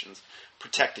United Nations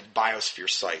protected biosphere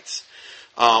sites.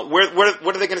 What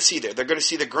are they going to see there? They're going to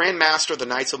see the Grand Master of the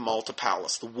Knights of Malta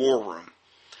Palace, the War Room.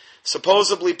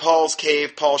 Supposedly Paul's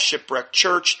Cave, Paul's Shipwreck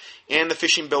Church, and the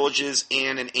fishing villages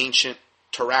and an ancient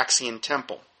Taraxian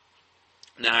temple.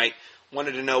 Now, I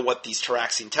wanted to know what these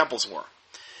Taraxian temples were,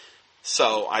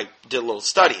 so I did a little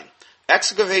studying.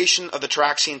 Excavation of the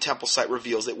Traxian temple site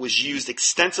reveals it was used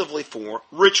extensively for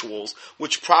rituals,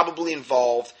 which probably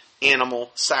involved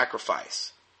animal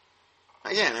sacrifice.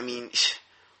 Again, I mean,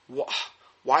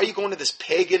 why are you going to this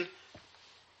pagan?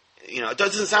 It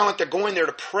doesn't sound like they're going there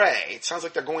to pray. It sounds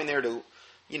like they're going there to,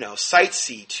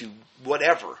 sightsee, to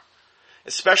whatever.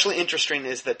 Especially interesting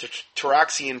is that the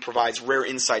Traxian provides rare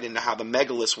insight into how the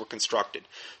megaliths were constructed.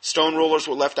 Stone rollers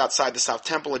were left outside the South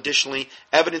Temple. Additionally,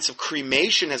 evidence of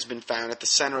cremation has been found at the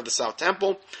center of the South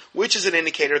Temple, which is an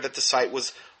indicator that the site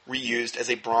was reused as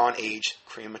a Bronze Age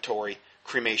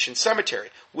cremation cemetery.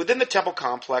 Within the temple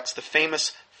complex, the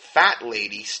famous Fat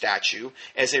Lady statue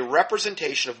as a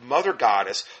representation of Mother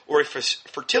Goddess or a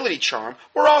fertility charm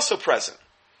were also present.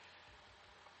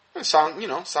 It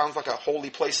sounds like a holy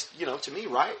place, to me,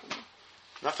 right?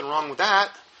 Nothing wrong with that.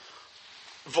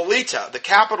 Valletta, the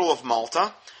capital of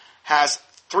Malta, has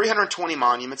 320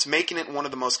 monuments, making it one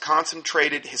of the most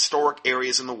concentrated historic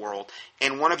areas in the world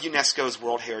and one of UNESCO's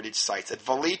World Heritage Sites. At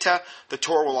Valletta, the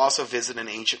tour will also visit an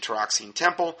ancient Taraxian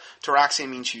temple. Taraxian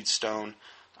means huge stone.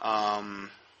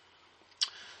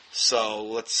 So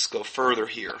let's go further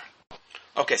here.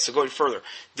 Okay, so going further.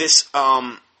 This,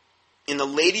 in The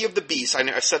Lady of the Beast,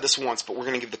 I said this once, but we're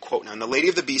going to give the quote now. In The Lady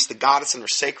of the Beast, the goddess and her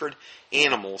sacred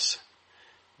animals,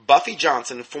 Buffy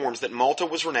Johnson informs that Malta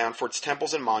was renowned for its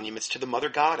temples and monuments to the Mother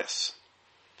Goddess.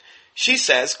 She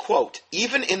says, quote,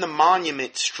 even in the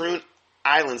monument-strewn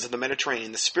islands of the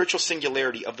Mediterranean, the spiritual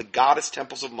singularity of the goddess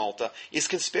temples of Malta is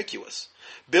conspicuous.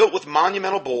 Built with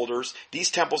monumental boulders,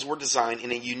 these temples were designed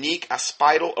in a unique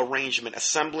aspidal arrangement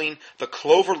assembling the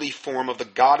cloverleaf form of the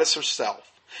goddess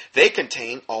herself. They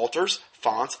contain altars,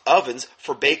 fonts, ovens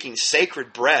for baking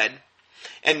sacred bread,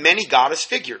 and many goddess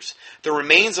figures. The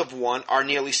remains of one are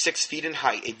nearly 6 feet in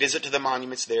height. A visit to the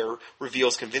monuments there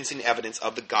reveals convincing evidence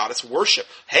of the goddess worship.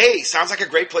 Hey, sounds like a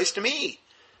great place to me.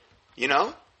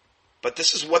 But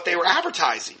this is what they were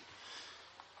advertising.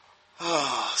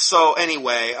 So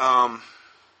anyway,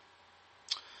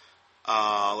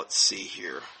 let's see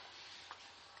here.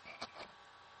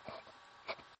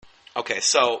 Okay,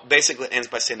 so basically it ends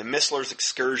by saying the Mistler's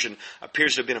excursion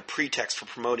appears to have been a pretext for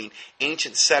promoting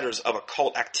ancient centers of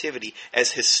occult activity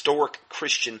as historic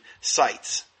Christian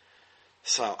sites.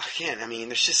 So, again, I mean,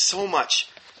 there's just so much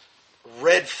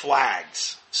red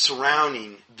flags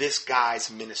surrounding this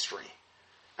guy's ministry.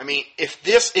 I mean, if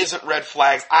this isn't red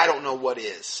flags, I don't know what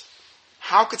is.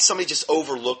 How could somebody just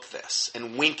overlook this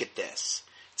and wink at this?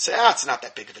 Say, it's not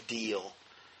that big of a deal.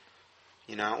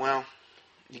 Well,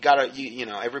 you gotta,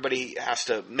 everybody has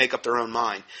to make up their own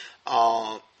mind.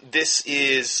 This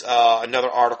is another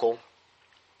article,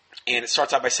 and it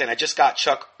starts out by saying, I just got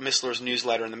Chuck Missler's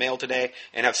newsletter in the mail today,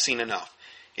 and have seen enough.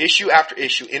 Issue after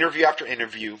issue, interview after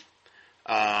interview,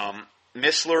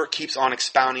 Missler keeps on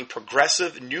expounding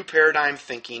progressive new paradigm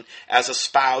thinking as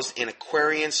espoused in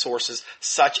Aquarian sources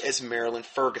such as Marilyn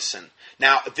Ferguson.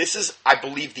 Now, this is, I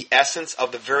believe, the essence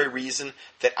of the very reason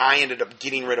that I ended up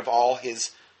getting rid of all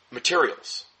his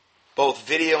materials, both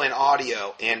video and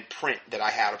audio and print that I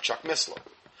had of Chuck Missler,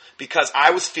 because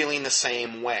I was feeling the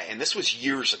same way, and this was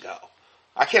years ago.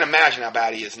 I can't imagine how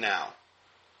bad he is now.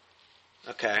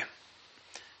 Okay.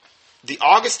 The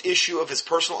August issue of his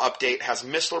personal update has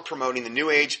Missler promoting the New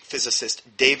Age physicist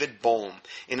David Bohm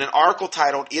in an article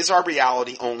titled, Is Our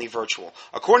Reality Only Virtual?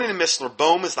 According to Missler,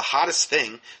 Bohm is the hottest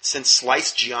thing since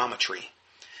sliced geometry.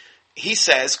 He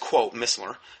says, quote,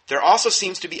 Missler, there also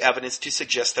seems to be evidence to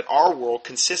suggest that our world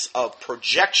consists of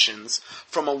projections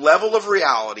from a level of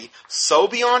reality so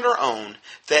beyond our own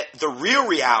that the real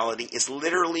reality is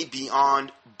literally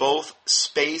beyond both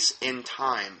space and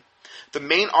time. The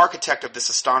main architect of this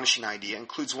astonishing idea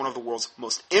includes one of the world's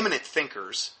most eminent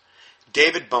thinkers,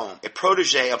 David Bohm, a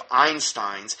protege of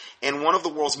Einstein's and one of the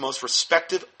world's most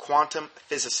respected quantum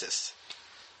physicists.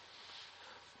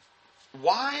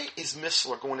 Why is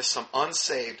Missler going to some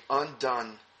unsaved,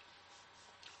 undone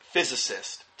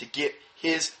physicist to get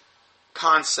his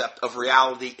concept of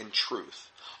reality and truth?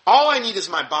 All I need is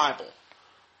my Bible.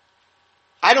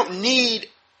 I don't need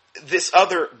this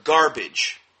other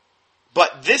garbage.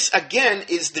 But this, again,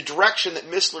 is the direction that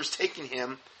Missler's taking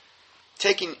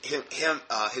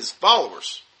his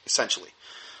followers, essentially.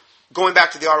 Going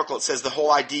back to the article, it says the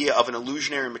whole idea of an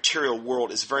illusionary material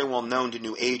world is very well known to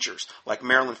New Agers, like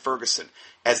Marilyn Ferguson,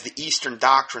 as the Eastern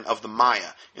doctrine of the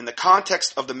Maya. In the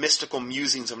context of the mystical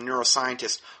musings of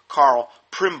neuroscientist Carl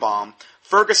Primbaum,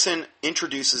 Ferguson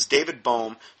introduces David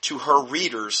Bohm to her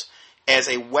readers as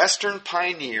a Western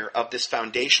pioneer of this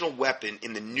foundational weapon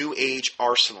in the New Age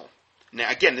arsenal. Now,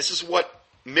 again, this is what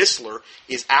Missler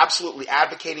is absolutely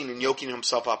advocating and yoking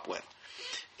himself up with.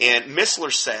 And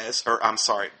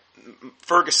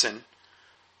Ferguson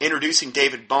introducing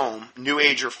David Bohm, New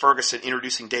Ager Ferguson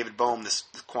introducing David Bohm, this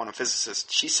quantum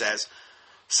physicist, she says,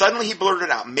 suddenly he blurted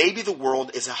out, maybe the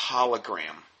world is a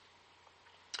hologram.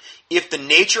 If the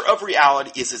nature of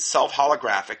reality is itself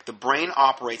holographic, the brain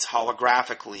operates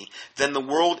holographically, then the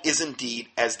world is indeed,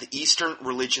 as the Eastern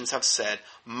religions have said,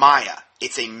 Maya.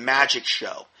 It's a magic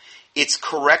show. Its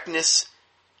correctness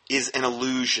is an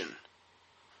illusion.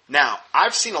 Now,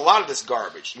 I've seen a lot of this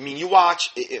garbage. I mean, you watch,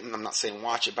 I'm not saying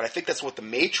watch it, but I think that's what the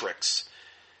Matrix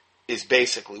is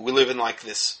basically. We live in like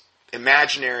this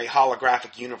imaginary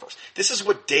holographic universe. This is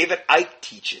what David Icke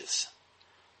teaches.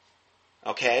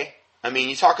 Okay? I mean,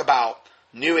 you talk about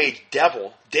New Age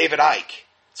devil, David Icke.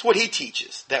 It's what he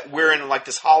teaches, that we're in like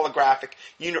this holographic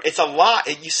universe. It's a lot.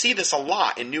 You see this a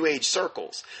lot in New Age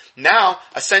circles. Now,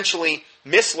 essentially,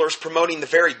 Missler's promoting the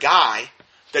very guy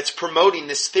that's promoting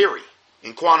this theory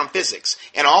in quantum physics.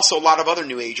 And also a lot of other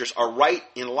New Agers are right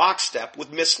in lockstep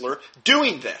with Missler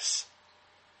doing this.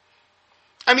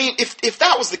 I mean, if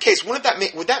that was the case, would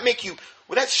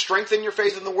that strengthen your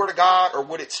faith in the Word of God, or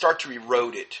would it start to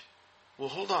erode it? Well,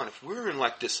 hold on. If we're in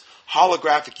like this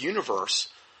holographic universe,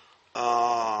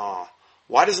 why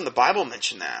doesn't the Bible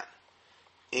mention that?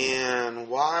 And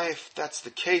why, if that's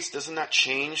the case, doesn't that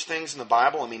change things in the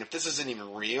Bible? I mean, if this isn't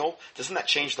even real, doesn't that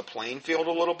change the playing field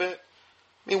a little bit?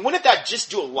 I mean, wouldn't that just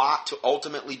do a lot to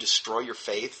ultimately destroy your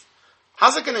faith?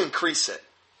 How's it going to increase it?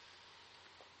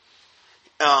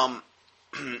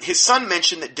 His son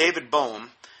mentioned that David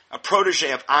Bohm, a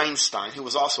protege of Einstein, who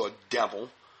was also a devil,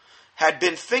 had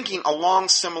been thinking along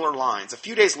similar lines. A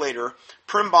few days later,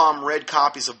 Primbaum read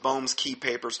copies of Bohm's key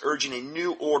papers urging a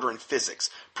new order in physics.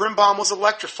 Primbaum was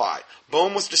electrified.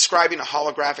 Bohm was describing a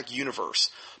holographic universe.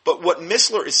 But what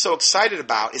Missler is so excited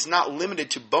about is not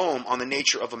limited to Bohm on the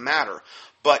nature of a matter,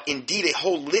 but indeed a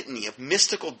whole litany of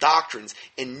mystical doctrines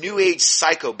and New Age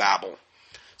psychobabble.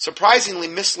 Surprisingly,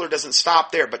 Missler doesn't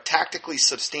stop there, but tactically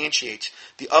substantiates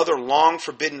the other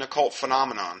long-forbidden occult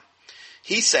phenomenon.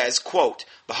 He says, quote,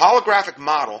 the holographic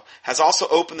model has also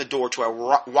opened the door to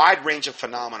a wide range of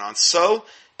phenomena so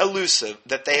elusive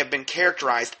that they have been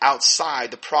characterized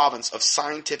outside the province of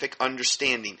scientific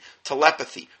understanding,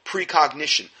 telepathy,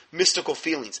 precognition, mystical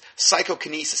feelings,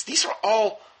 psychokinesis. These are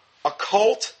all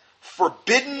occult,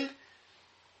 forbidden,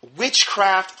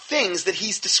 witchcraft things that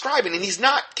he's describing, and he's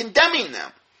not condemning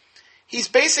them. He's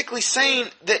basically saying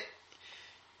that,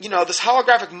 this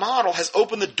holographic model has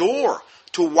opened the door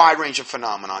to a wide range of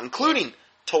phenomena, including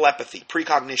telepathy,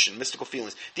 precognition, mystical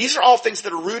feelings. These are all things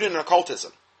that are rooted in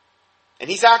occultism. And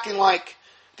he's acting like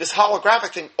this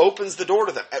holographic thing opens the door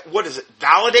to them. What does it?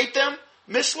 Validate them,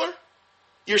 Missler?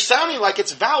 You're sounding like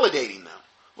it's validating them.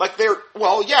 Like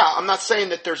I'm not saying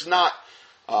that there's not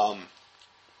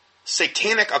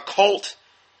satanic occult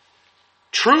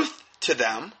truth to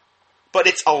them, but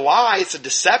it's a lie, it's a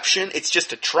deception, it's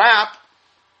just a trap.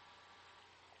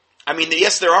 I mean,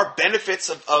 yes, there are benefits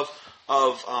of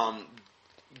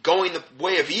going the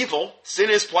way of evil. Sin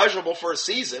is pleasurable for a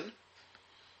season.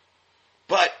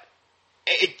 But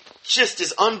it just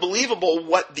is unbelievable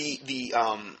what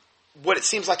what it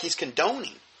seems like he's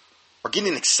condoning or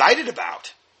getting excited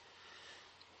about.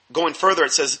 Going further,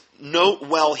 it says, note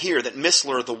well here that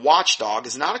Missler, the watchdog,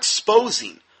 is not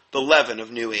exposing the leaven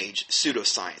of New Age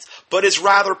pseudoscience, but is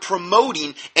rather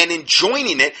promoting and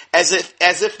enjoining it as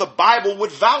if the Bible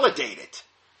would validate it.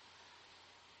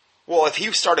 Well, if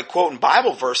he started quoting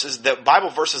Bible verses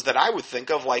that I would think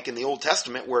of, like in the Old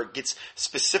Testament, where it gets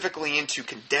specifically into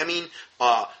condemning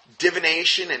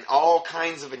divination and all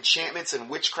kinds of enchantments and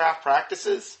witchcraft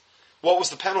practices, what was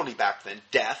the penalty back then?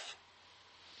 Death.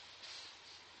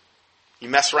 You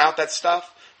mess around with that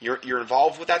stuff, you're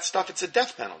involved with that stuff, it's a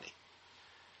death penalty.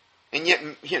 And yet,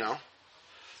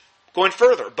 going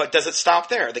further, but does it stop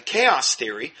there? The chaos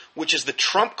theory, which is the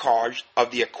trump card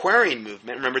of the Aquarian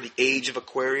movement, remember the age of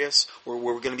Aquarius, where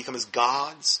we're going to become as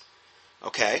gods?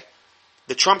 Okay.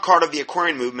 The trump card of the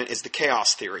Aquarian movement is the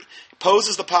chaos theory. It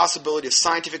poses the possibility of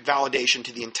scientific validation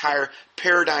to the entire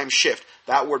paradigm shift.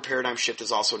 That word paradigm shift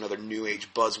is also another New Age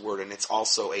buzzword, and it's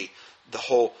also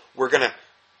we're going to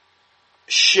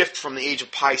shift from the age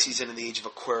of Pisces into the age of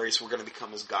Aquarius. We're going to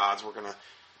become as gods. We're going to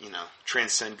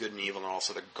transcend good and evil, and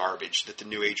also the garbage that the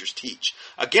New Agers teach.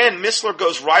 Again, Missler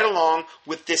goes right along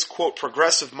with this, quote,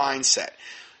 progressive mindset,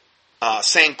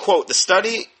 saying, quote, the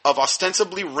study of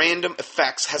ostensibly random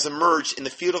effects has emerged in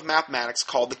the field of mathematics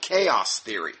called the chaos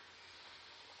theory.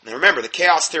 Now remember, the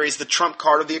chaos theory is the trump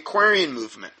card of the Aquarian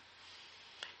movement.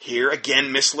 Here,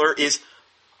 again, Missler is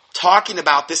talking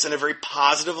about this in a very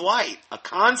positive light, a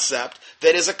concept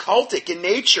that is occultic in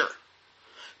nature.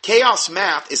 Chaos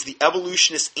math is the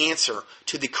evolutionist answer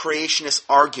to the creationist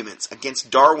arguments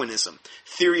against Darwinism,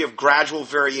 theory of gradual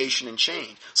variation and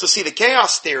change. So see, the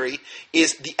chaos theory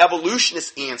is the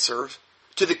evolutionist answer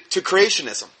to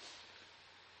creationism.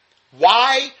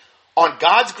 Why on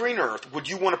God's green earth would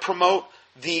you want to promote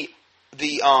the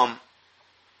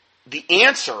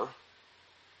answer,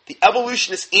 the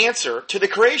evolutionist answer to the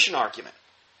creation argument?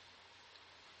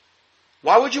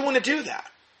 Why would you want to do that?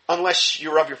 Unless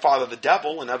you're of your father the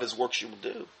devil, and of his works you will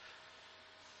do.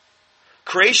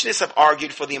 Creationists have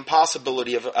argued for the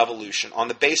impossibility of evolution on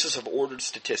the basis of ordered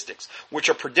statistics, which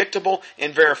are predictable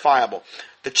and verifiable.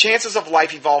 The chances of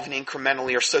life evolving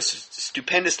incrementally are so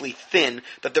stupendously thin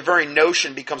that the very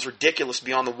notion becomes ridiculous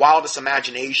beyond the wildest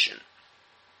imagination.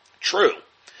 True.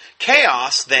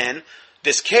 Chaos, then,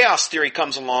 this chaos theory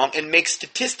comes along and makes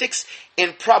statistics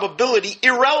and probability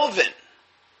irrelevant.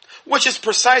 Which is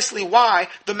precisely why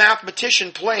the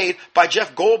mathematician played by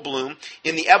Jeff Goldblum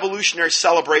in the evolutionary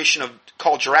celebration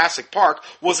called Jurassic Park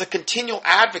was a continual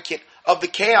advocate of the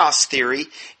chaos theory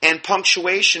and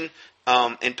punctuated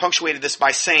this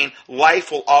by saying, life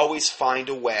will always find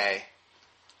a way.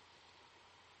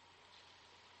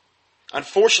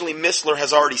 Unfortunately, Missler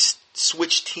has already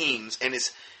switched teams and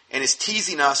is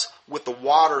teasing us with the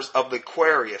waters of the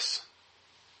Aquarius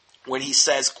when he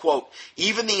says, quote,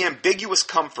 even the ambiguous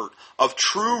comfort of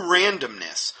true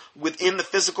randomness within the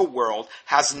physical world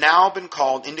has now been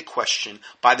called into question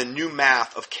by the new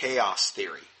math of chaos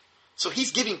theory. So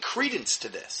he's giving credence to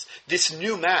this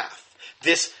new math,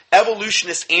 this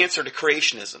evolutionist answer to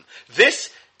creationism.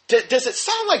 Does it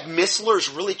sound like Missler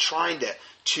is really trying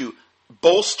to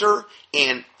bolster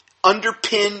and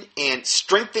underpin and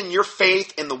strengthen your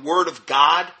faith in the Word of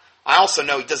God? I also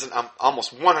know he doesn't, I'm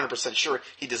almost 100% sure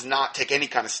he does not take any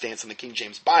kind of stance on the King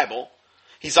James Bible.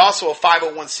 He's also a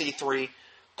 501c3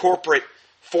 corporate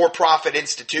for-profit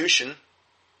institution,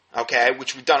 okay,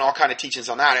 which we've done all kind of teachings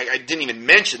on that. I didn't even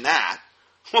mention that.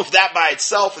 Well, that by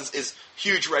itself is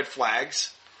huge red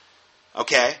flags,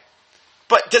 okay?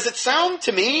 But does it sound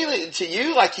to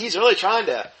you, like he's really trying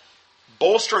to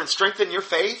bolster and strengthen your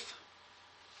faith?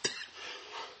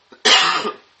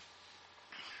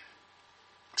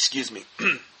 Excuse me.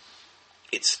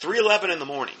 It's 3:11 in the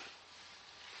morning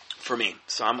for me,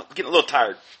 so I'm getting a little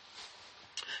tired.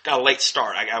 Got a late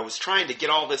start. I was trying to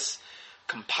get all this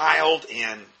compiled,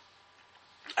 and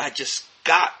I just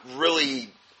got really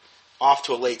off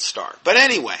to a late start. But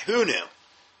anyway, who knew?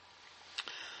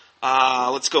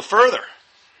 Let's go further.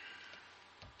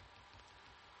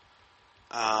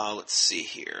 Let's see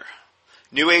here.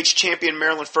 New Age champion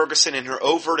Marilyn Ferguson, in her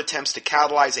overt attempts to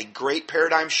catalyze a great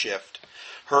paradigm shift,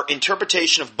 her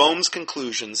interpretation of Bohm's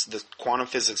conclusions, the quantum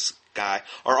physics guy,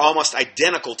 are almost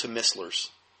identical to Missler's.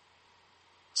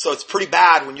 So it's pretty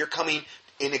bad when you're coming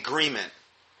in agreement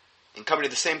and coming to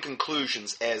the same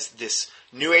conclusions as this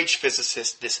New Age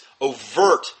physicist, this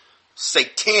overt,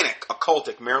 satanic,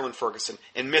 occultic Marilyn Ferguson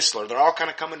and Missler. They're all kind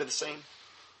of coming to the same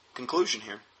conclusion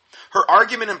here. Her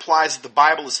argument implies that the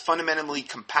Bible is fundamentally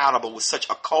compatible with such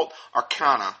occult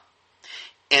arcana,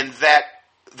 and that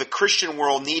the Christian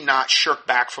world need not shirk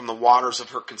back from the waters of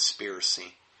her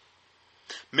conspiracy.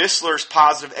 Missler's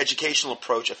positive educational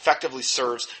approach effectively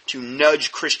serves to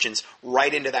nudge Christians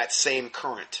right into that same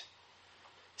current.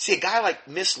 See, a guy like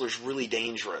Missler is really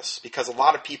dangerous because a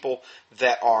lot of people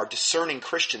that are discerning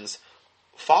Christians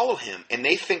follow him and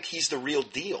they think he's the real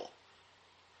deal.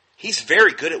 He's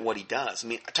very good at what he does. I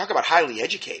mean, talk about highly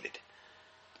educated.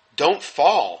 Don't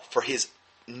fall for his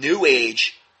New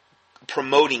Age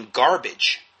promoting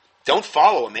garbage. Don't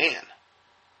follow a man.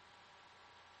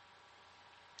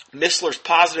 Missler's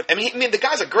positive. I mean, the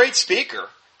guy's a great speaker.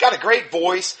 Got a great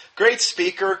voice, great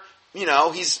speaker. You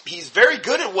know, he's very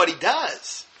good at what he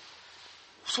does.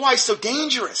 That's why he's so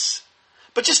dangerous.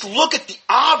 But just look at the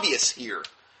obvious here.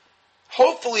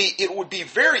 Hopefully, it would be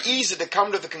very easy to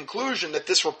come to the conclusion that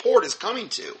this report is coming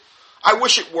to. I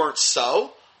wish it weren't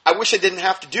so. I wish I didn't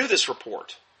have to do this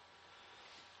report.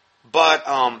 But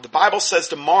the Bible says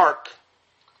to mark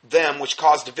them which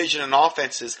cause division and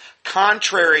offenses,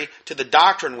 contrary to the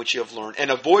doctrine which you have learned,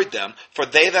 and avoid them, for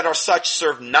they that are such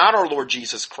serve not our Lord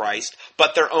Jesus Christ,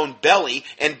 but their own belly,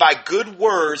 and by good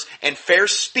words and fair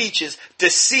speeches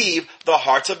deceive the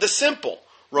hearts of the simple.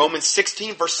 Romans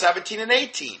 16, verse 17 and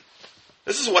 18.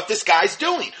 This is what this guy's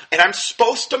doing, and I'm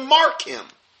supposed to mark him.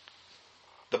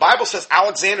 The Bible says,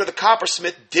 Alexander the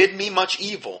coppersmith did me much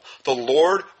evil. The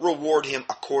Lord reward him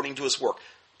according to his work.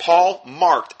 Paul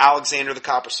marked Alexander the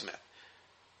coppersmith.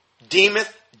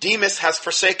 Demas has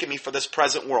forsaken me for this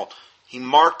present world. He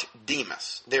marked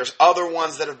Demas. There's other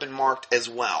ones that have been marked as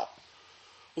well.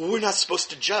 We're not supposed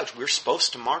to judge. We're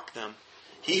supposed to mark them.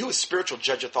 He who is spiritual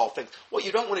judgeth all things. What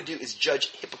you don't want to do is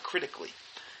judge hypocritically.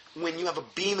 When you have a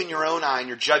beam in your own eye and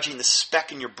you're judging the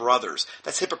speck in your brother's,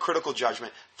 that's hypocritical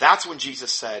judgment. That's when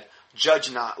Jesus said,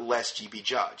 judge not lest ye be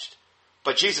judged.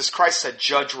 But Jesus Christ said,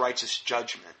 judge righteous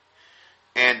judgment.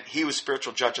 And he was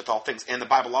spiritual judgeth all things. And the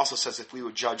Bible also says if we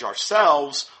would judge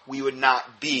ourselves, we would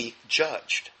not be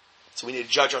judged. So we need to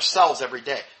judge ourselves every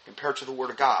day compared to the Word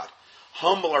of God.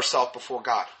 Humble ourselves before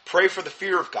God. Pray for the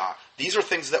fear of God. These are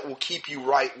things that will keep you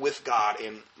right with God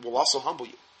and will also humble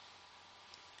you.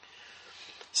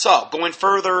 So, going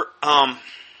further,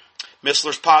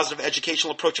 Missler's positive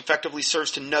educational approach effectively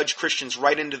serves to nudge Christians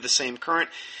right into the same current.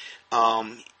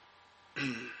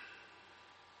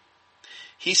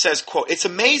 He says, quote, "It's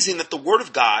amazing that the Word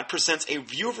of God presents a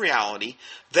view of reality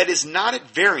that is not at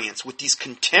variance with these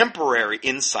contemporary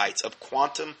insights of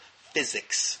quantum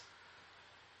physics."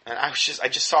 And I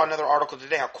just saw another article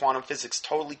today how quantum physics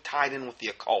totally tied in with the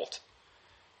occult.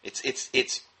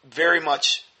 It's very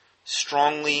much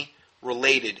strongly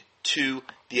related to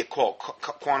the occult,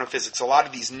 quantum physics. A lot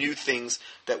of these new things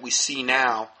that we see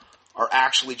now are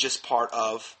actually just part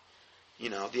of,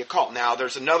 the occult. Now,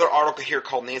 there's another article here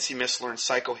called Nancy Missler and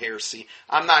Psychoheresy.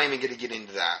 I'm not even going to get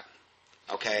into that.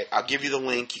 Okay, I'll give you the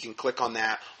link. You can click on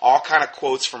that. All kind of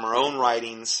quotes from her own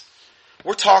writings.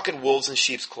 We're talking wolves in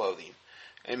sheep's clothing.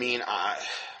 I mean,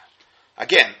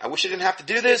 again, I wish I didn't have to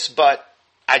do this, but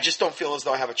I just don't feel as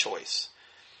though I have a choice.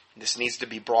 This needs to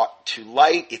be brought to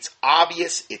light. It's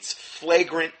obvious. It's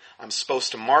flagrant. I'm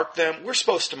supposed to mark them. We're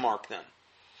supposed to mark them.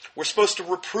 We're supposed to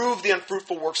reprove the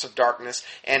unfruitful works of darkness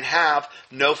and have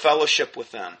no fellowship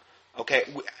with them. Okay?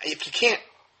 If you can't,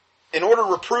 in order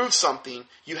to reprove something,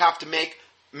 you have to make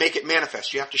it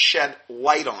manifest. You have to shed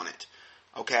light on it.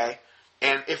 Okay?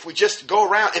 And if we just go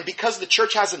around, and because the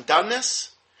church hasn't done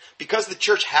this, because the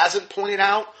church hasn't pointed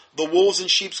out the wolves in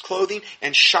sheep's clothing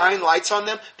and shine lights on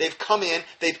them, they've come in,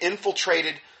 they've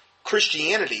infiltrated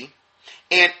Christianity,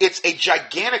 and it's a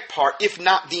gigantic part, if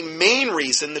not the main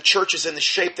reason the church is in the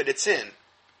shape that it's in.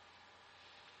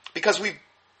 Because we've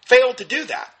failed to do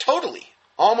that, totally,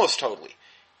 almost totally.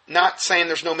 Not saying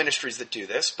there's no ministries that do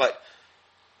this, but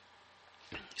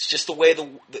it's just the way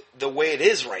the way it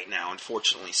is right now,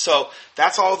 unfortunately. So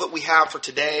that's all that we have for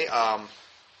today. I'll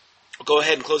go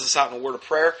ahead and close this out in a word of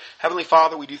prayer. Heavenly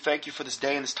Father, we do thank you for this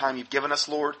day and this time you've given us,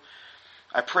 Lord.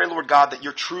 I pray, Lord God, that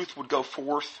your truth would go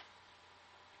forth.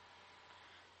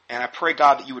 And I pray,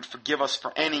 God, that you would forgive us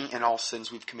for any and all sins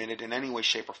we've committed in any way,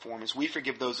 shape, or form, as we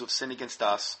forgive those who have sinned against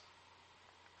us.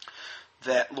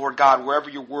 That, Lord God, wherever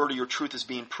your word or your truth is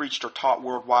being preached or taught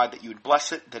worldwide, that you would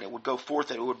bless it, that it would go forth,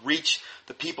 that it would reach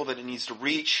the people that it needs to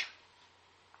reach,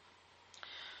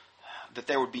 that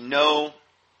there would be no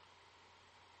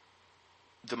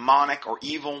demonic or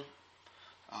evil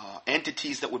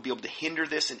entities that would be able to hinder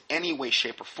this in any way,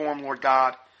 shape, or form, Lord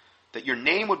God, that your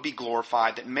name would be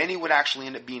glorified, that many would actually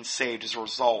end up being saved as a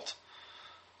result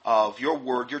of your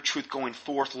word, your truth going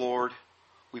forth, Lord.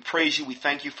 We praise you. We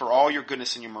thank you for all your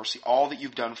goodness and your mercy, all that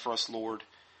you've done for us, Lord.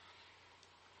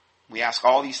 We ask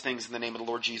all these things in the name of the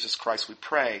Lord Jesus Christ, we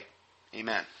pray.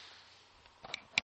 Amen.